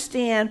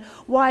understand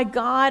why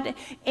God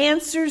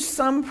answers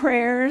some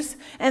prayers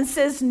and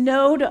says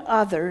no to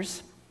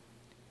others,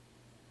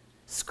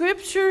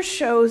 Scripture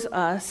shows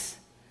us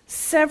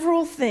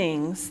several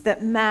things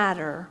that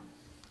matter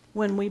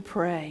when we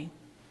pray.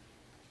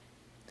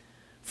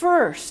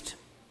 First,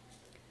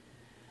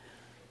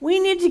 we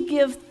need to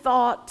give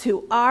thought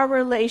to our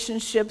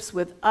relationships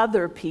with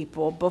other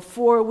people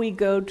before we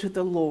go to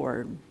the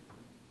Lord.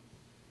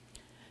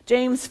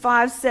 James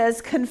 5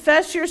 says,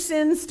 confess your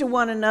sins to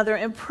one another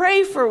and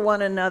pray for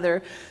one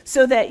another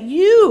so that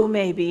you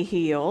may be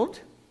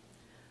healed.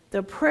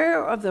 The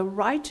prayer of the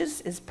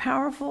righteous is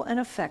powerful and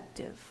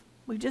effective.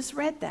 We just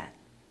read that.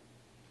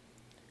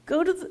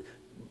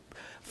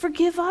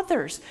 Forgive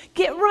others.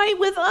 Get right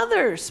with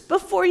others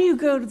before you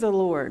go to the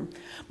Lord.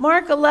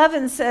 Mark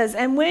 11 says,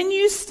 and when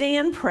you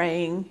stand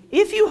praying,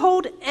 if you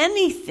hold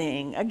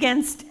anything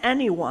against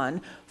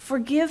anyone,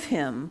 forgive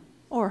him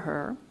or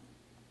her,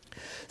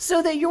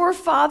 so that your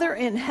Father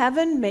in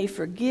heaven may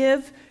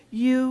forgive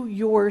you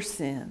your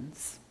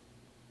sins.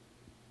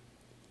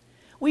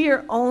 We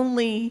are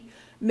only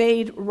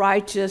made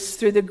righteous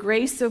through the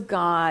grace of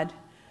God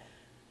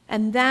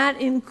And that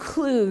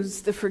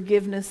includes the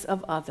forgiveness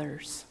of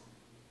others.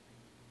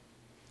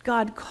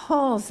 God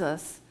calls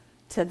us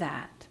to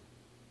that.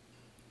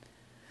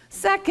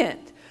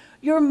 Second,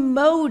 your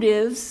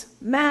motives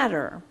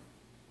matter.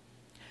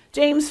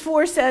 James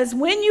 4 says,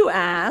 when you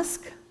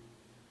ask,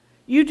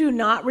 you do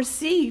not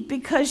receive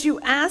because you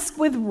ask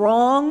with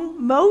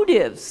wrong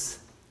motives.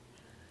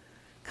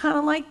 Kind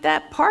of like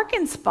that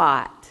parking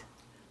spot.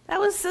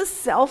 That was a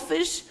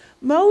selfish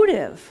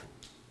motive.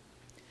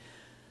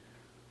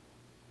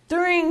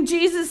 During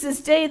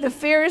Jesus' day, the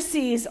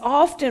Pharisees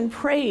often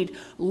prayed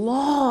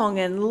long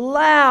and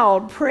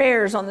loud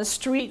prayers on the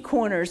street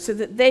corners so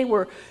that they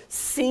were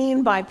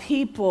seen by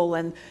people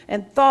and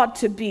thought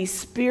to be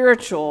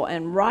spiritual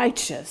and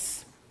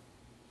righteous.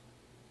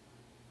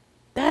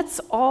 That's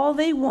all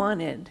they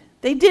wanted.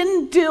 They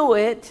didn't do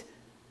it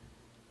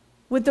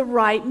with the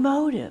right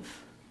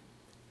motive.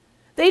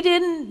 They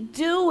didn't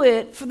do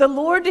it for the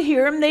Lord to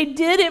hear them. They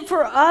did it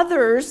for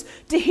others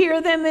to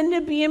hear them and to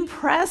be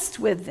impressed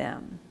with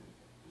them.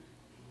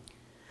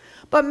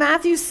 But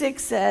Matthew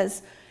 6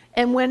 says,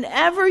 and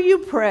whenever you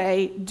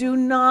pray, do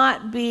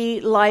not be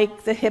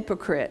like the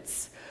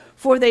hypocrites,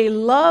 for they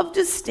love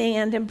to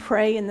stand and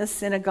pray in the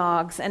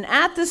synagogues and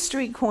at the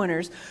street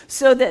corners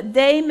so that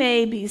they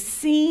may be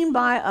seen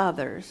by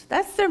others.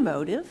 That's their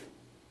motive.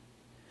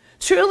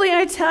 Truly,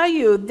 I tell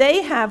you,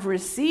 they have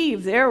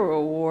received their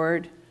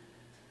reward.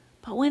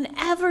 But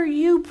whenever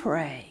you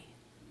pray,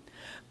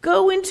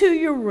 go into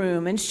your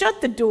room and shut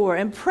the door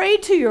and pray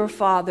to your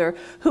Father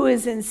who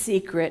is in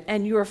secret,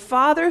 and your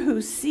Father who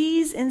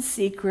sees in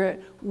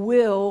secret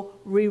will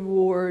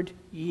reward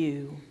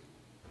you.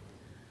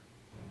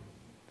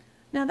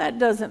 Now, that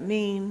doesn't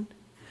mean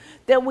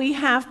that we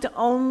have to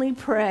only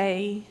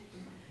pray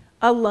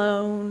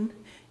alone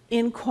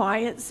in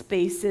quiet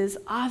spaces.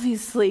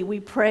 Obviously, we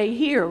pray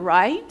here,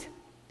 right?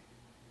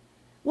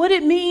 What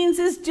it means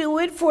is do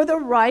it for the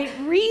right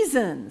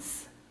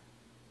reasons.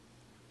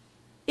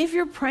 If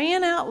you're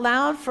praying out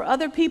loud for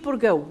other people to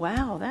go,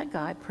 wow, that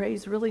guy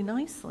prays really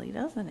nicely,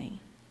 doesn't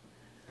he?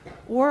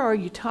 Or are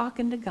you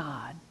talking to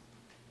God?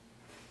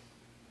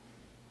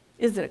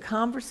 Is it a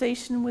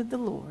conversation with the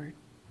Lord?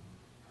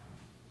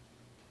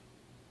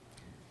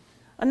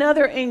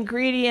 Another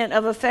ingredient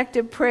of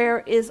effective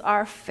prayer is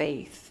our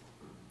faith.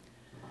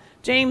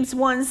 James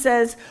 1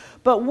 says,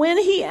 but when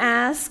he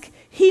asks,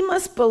 he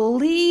must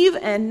believe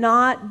and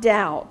not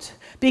doubt,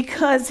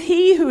 because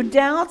he who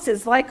doubts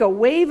is like a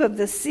wave of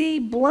the sea,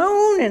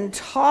 blown and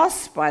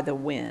tossed by the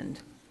wind.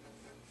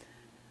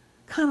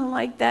 Kind of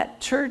like that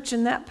church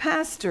and that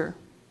pastor,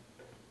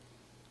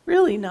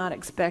 really not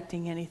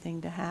expecting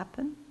anything to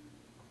happen.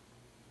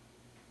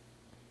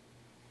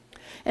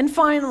 And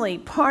finally,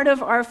 part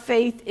of our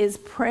faith is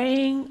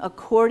praying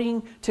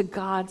according to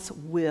God's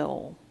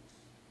will.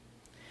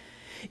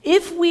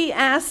 If we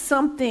ask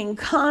something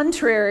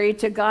contrary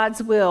to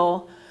God's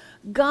will,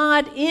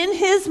 God, in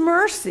his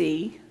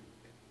mercy,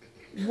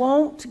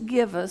 won't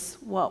give us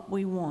what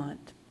we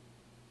want.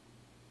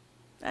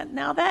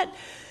 Now that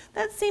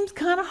seems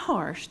kind of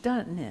harsh,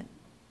 doesn't it?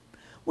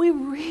 We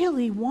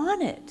really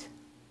want it.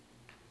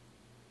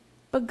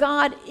 But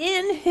God,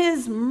 in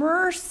his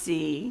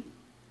mercy,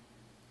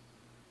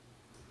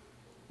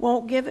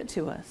 won't give it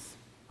to us.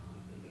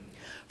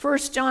 1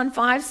 John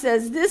 5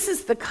 says, this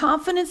is the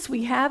confidence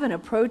we have in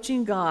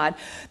approaching God,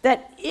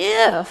 that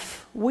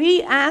if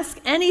we ask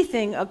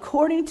anything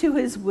according to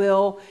his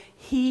will,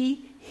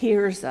 he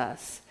hears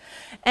us.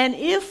 And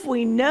if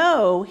we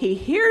know he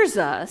hears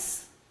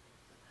us,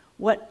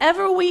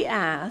 whatever we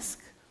ask,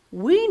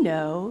 we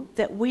know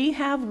that we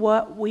have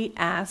what we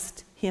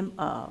asked him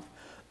of.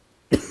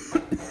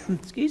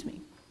 Excuse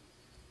me.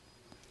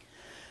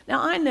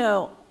 Now, I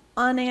know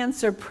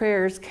unanswered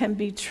prayers can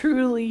be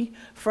truly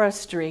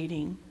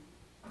frustrating,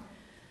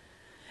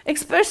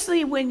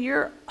 especially when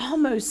you're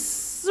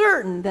almost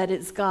certain that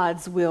it's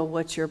God's will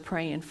what you're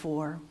praying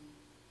for.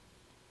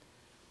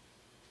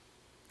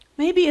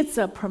 Maybe it's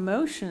a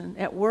promotion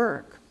at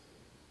work.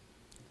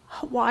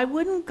 Why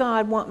wouldn't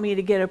God want me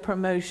to get a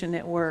promotion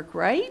at work,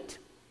 right?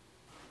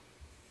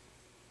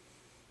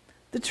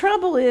 The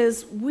trouble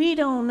is, we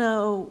don't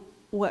know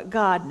what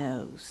God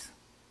knows.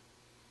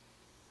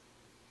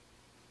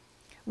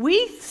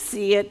 We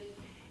see it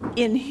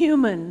in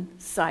human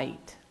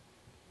sight.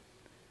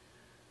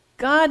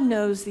 God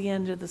knows the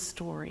end of the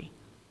story.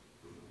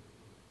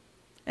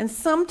 And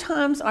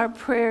sometimes our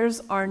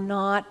prayers are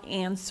not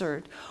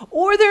answered,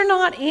 or they're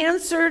not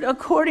answered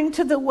according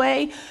to the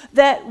way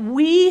that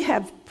we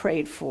have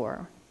prayed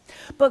for.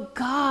 But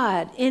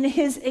God, in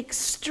his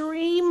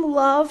extreme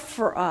love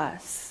for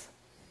us,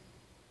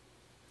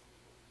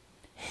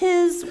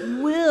 his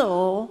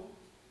will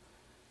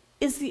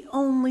is the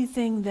only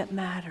thing that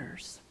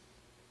matters.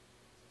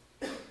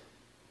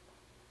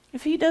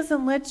 If he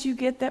doesn't let you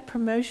get that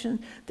promotion,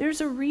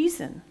 there's a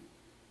reason.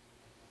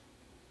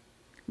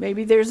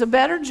 Maybe there's a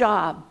better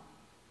job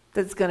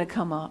that's going to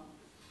come up.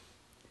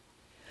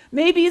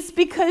 Maybe it's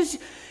because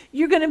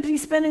you're going to be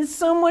spending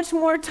so much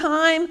more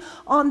time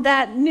on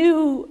that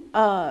new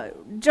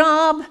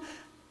job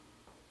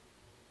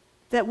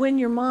that when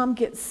your mom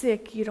gets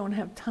sick, you don't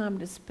have time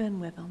to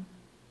spend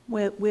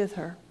with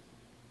her.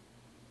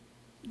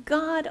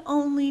 God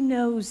only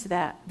knows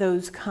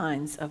those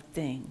kinds of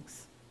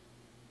things.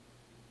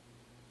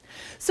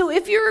 So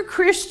if you're a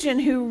Christian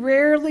who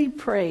rarely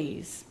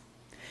prays,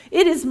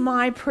 it is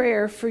my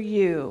prayer for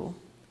you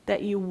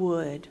that you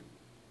would.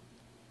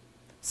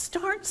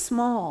 Start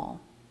small.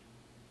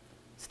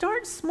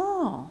 Start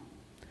small.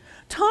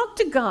 Talk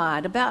to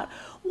God about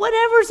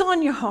whatever's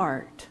on your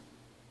heart.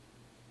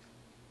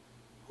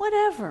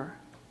 Whatever.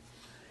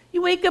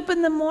 You wake up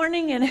in the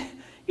morning and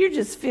you're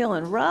just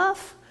feeling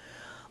rough.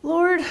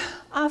 Lord,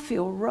 I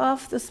feel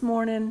rough this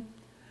morning.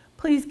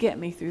 Please get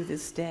me through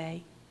this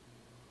day.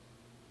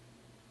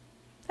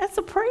 That's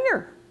a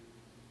prayer.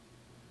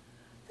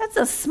 That's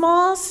a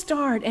small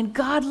start, and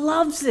God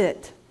loves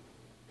it.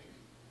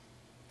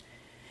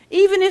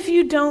 Even if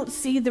you don't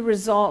see the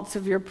results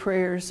of your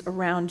prayers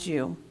around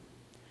you,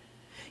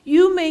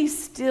 you may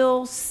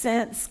still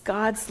sense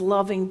God's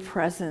loving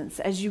presence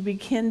as you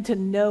begin to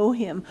know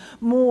Him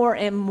more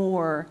and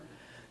more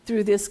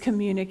through this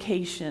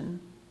communication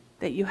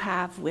that you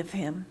have with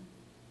Him.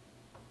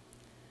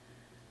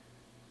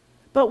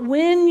 But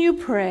when you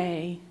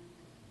pray,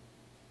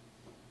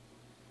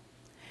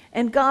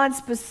 and God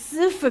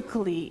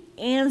specifically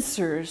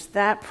answers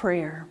that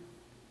prayer,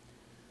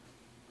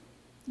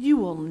 you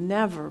will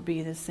never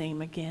be the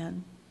same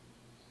again.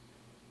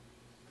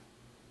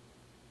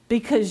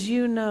 Because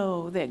you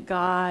know that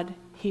God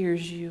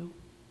hears you.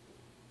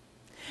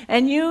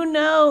 And you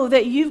know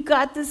that you've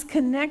got this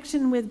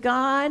connection with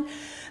God,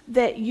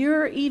 that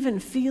you're even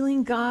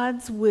feeling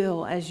God's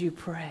will as you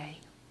pray.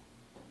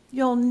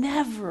 You'll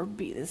never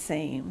be the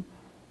same.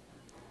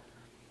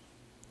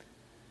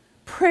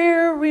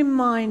 Prayer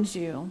reminds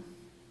you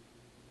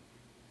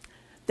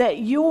that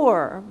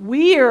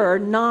we are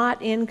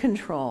not in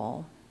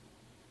control,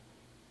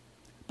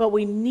 but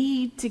we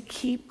need to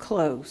keep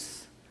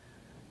close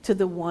to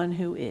the one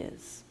who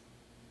is.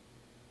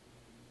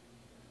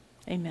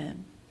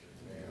 Amen.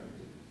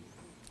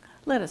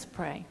 Let us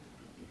pray.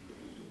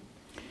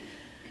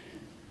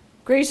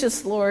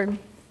 Gracious Lord,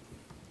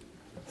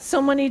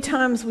 so many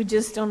times we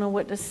just don't know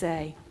what to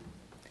say.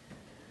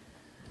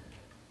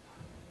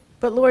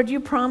 But Lord, you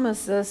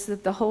promise us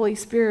that the Holy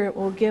Spirit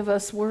will give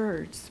us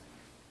words.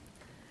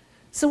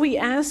 So we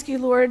ask you,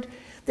 Lord,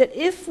 that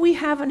if we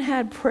haven't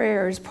had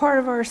prayer as part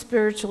of our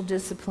spiritual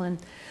discipline,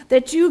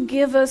 that you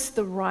give us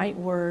the right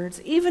words,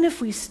 even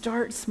if we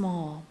start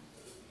small.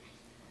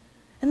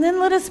 And then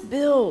let us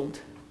build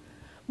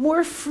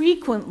more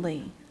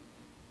frequently.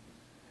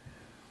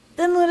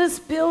 Then let us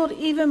build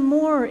even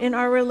more in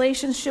our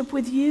relationship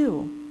with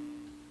you.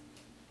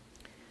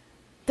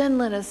 Then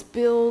let us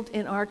build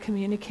in our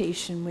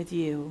communication with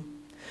you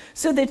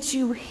so that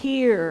you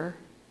hear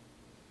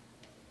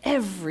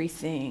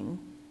everything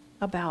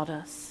about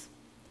us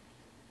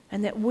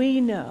and that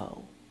we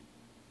know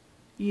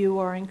you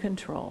are in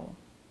control.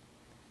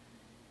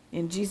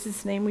 In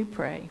Jesus' name we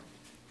pray.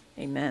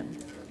 Amen.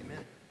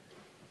 Amen.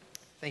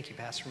 Thank you,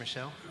 Pastor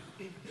Michelle.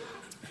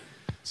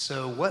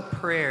 So what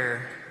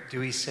prayer do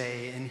we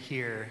say in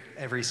here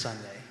every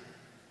Sunday?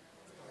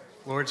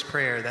 Lord's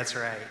Prayer, that's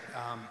right.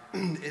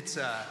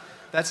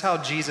 That's how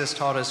Jesus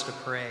taught us to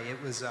pray.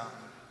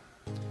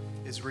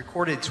 It's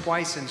recorded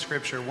twice in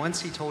Scripture.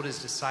 Once he told his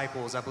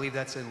disciples, I believe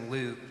that's in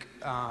Luke,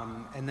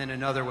 and then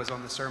another was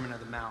on the Sermon on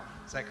the Mount.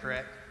 Is that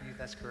correct?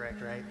 That's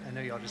correct, right? I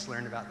know y'all just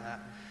learned about that.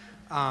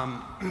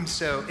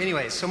 So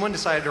anyway, someone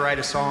decided to write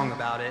a song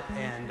about it,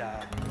 and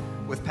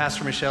with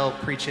Pastor Michelle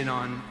preaching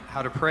on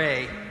how to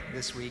pray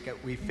this week,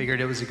 we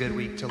figured it was a good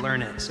week to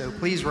learn it. So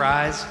please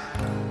rise,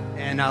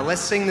 and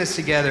let's sing this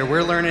together.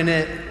 We're learning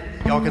it.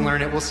 Y'all can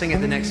learn it. We'll sing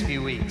it the next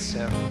few weeks.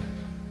 So.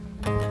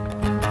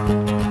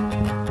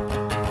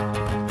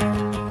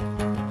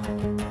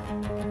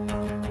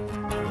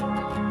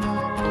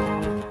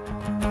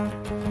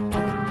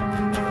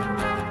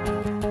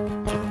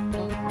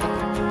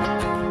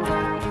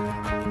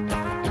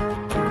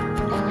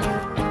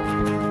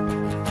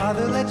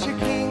 Father, let your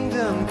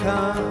kingdom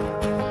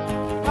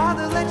come.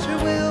 Father, let your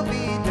will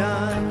be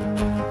done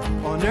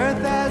on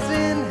earth as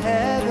in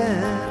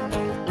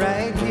heaven,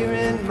 right here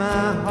in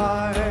my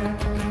heart.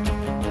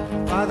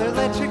 Father,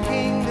 let your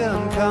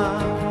kingdom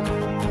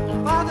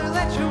come. Father,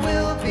 let your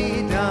will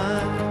be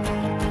done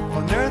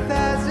on earth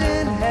as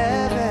in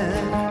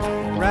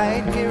heaven,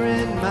 right here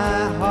in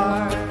my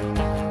heart.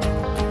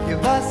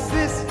 Give us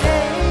this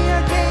day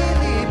our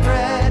daily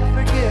bread.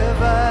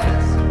 Forgive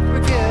us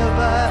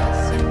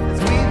as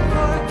we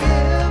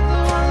forgive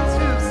the ones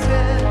who've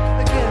sinned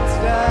against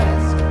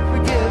us.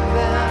 Forgive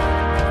them.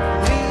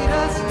 Lead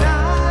us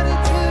not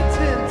into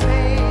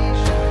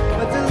temptation,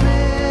 but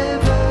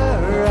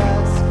deliver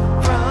us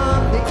from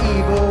the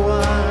evil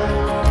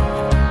one.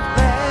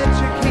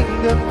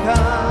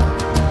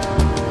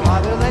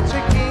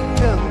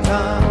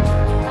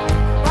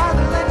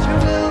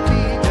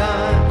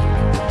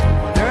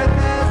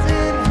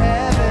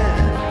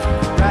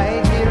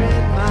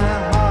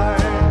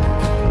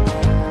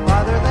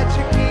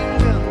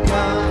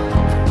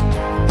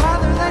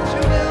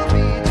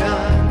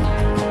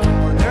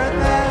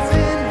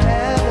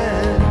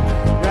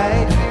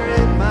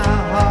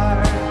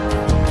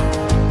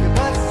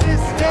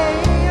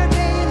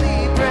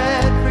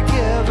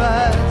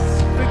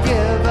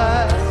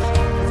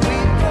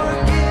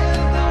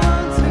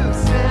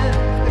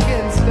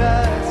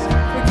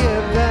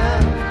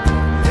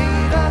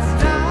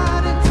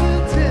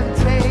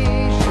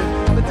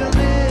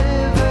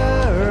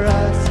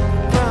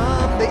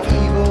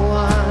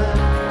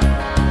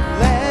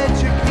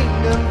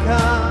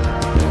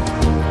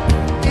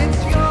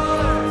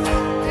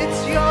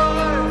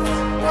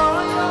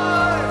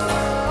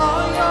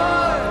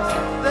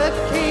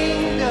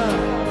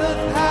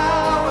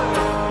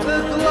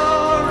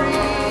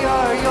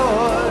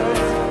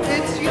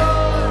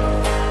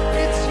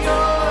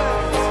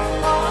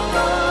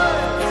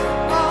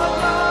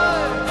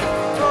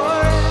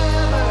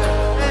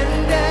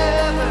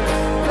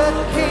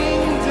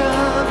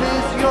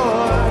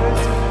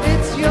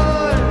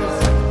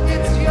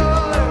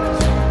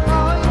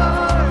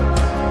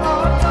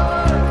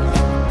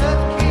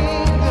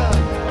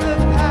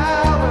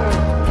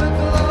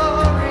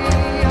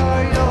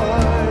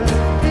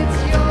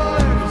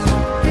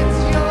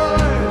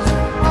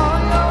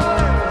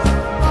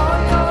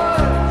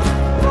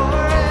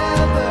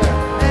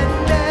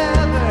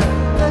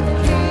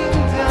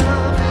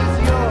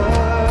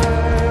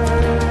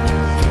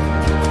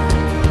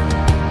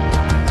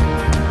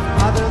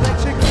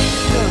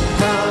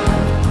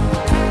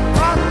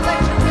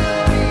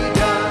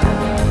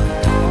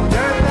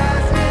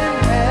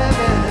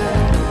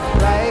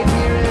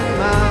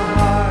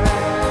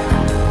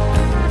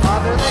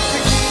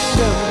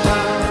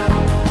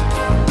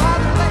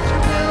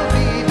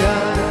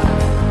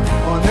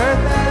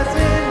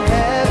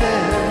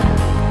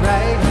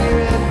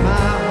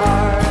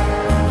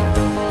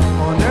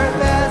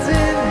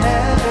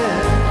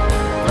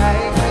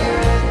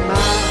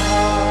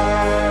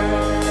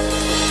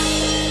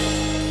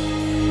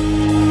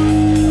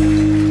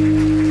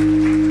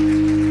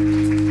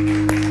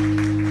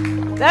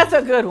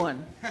 That's a good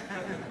one.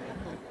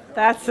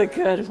 That's a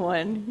good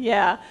one.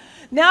 Yeah.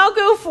 Now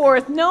go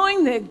forth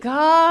knowing that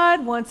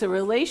God wants a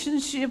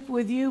relationship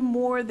with you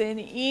more than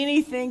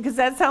anything because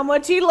that's how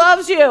much he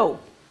loves you.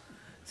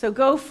 So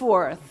go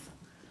forth.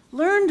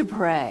 Learn to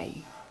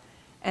pray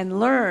and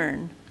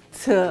learn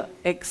to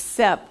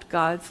accept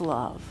God's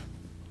love.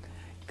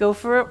 Go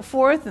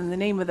forth in the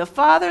name of the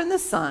Father and the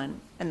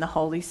Son and the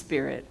Holy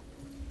Spirit.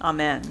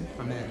 Amen.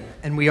 Amen.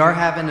 And we are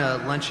having a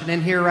luncheon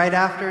in here right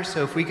after,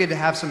 so if we could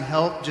have some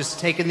help just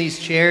taking these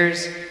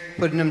chairs,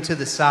 putting them to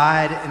the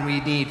side, and we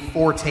need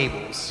 4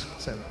 tables.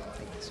 So,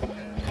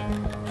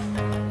 thank you.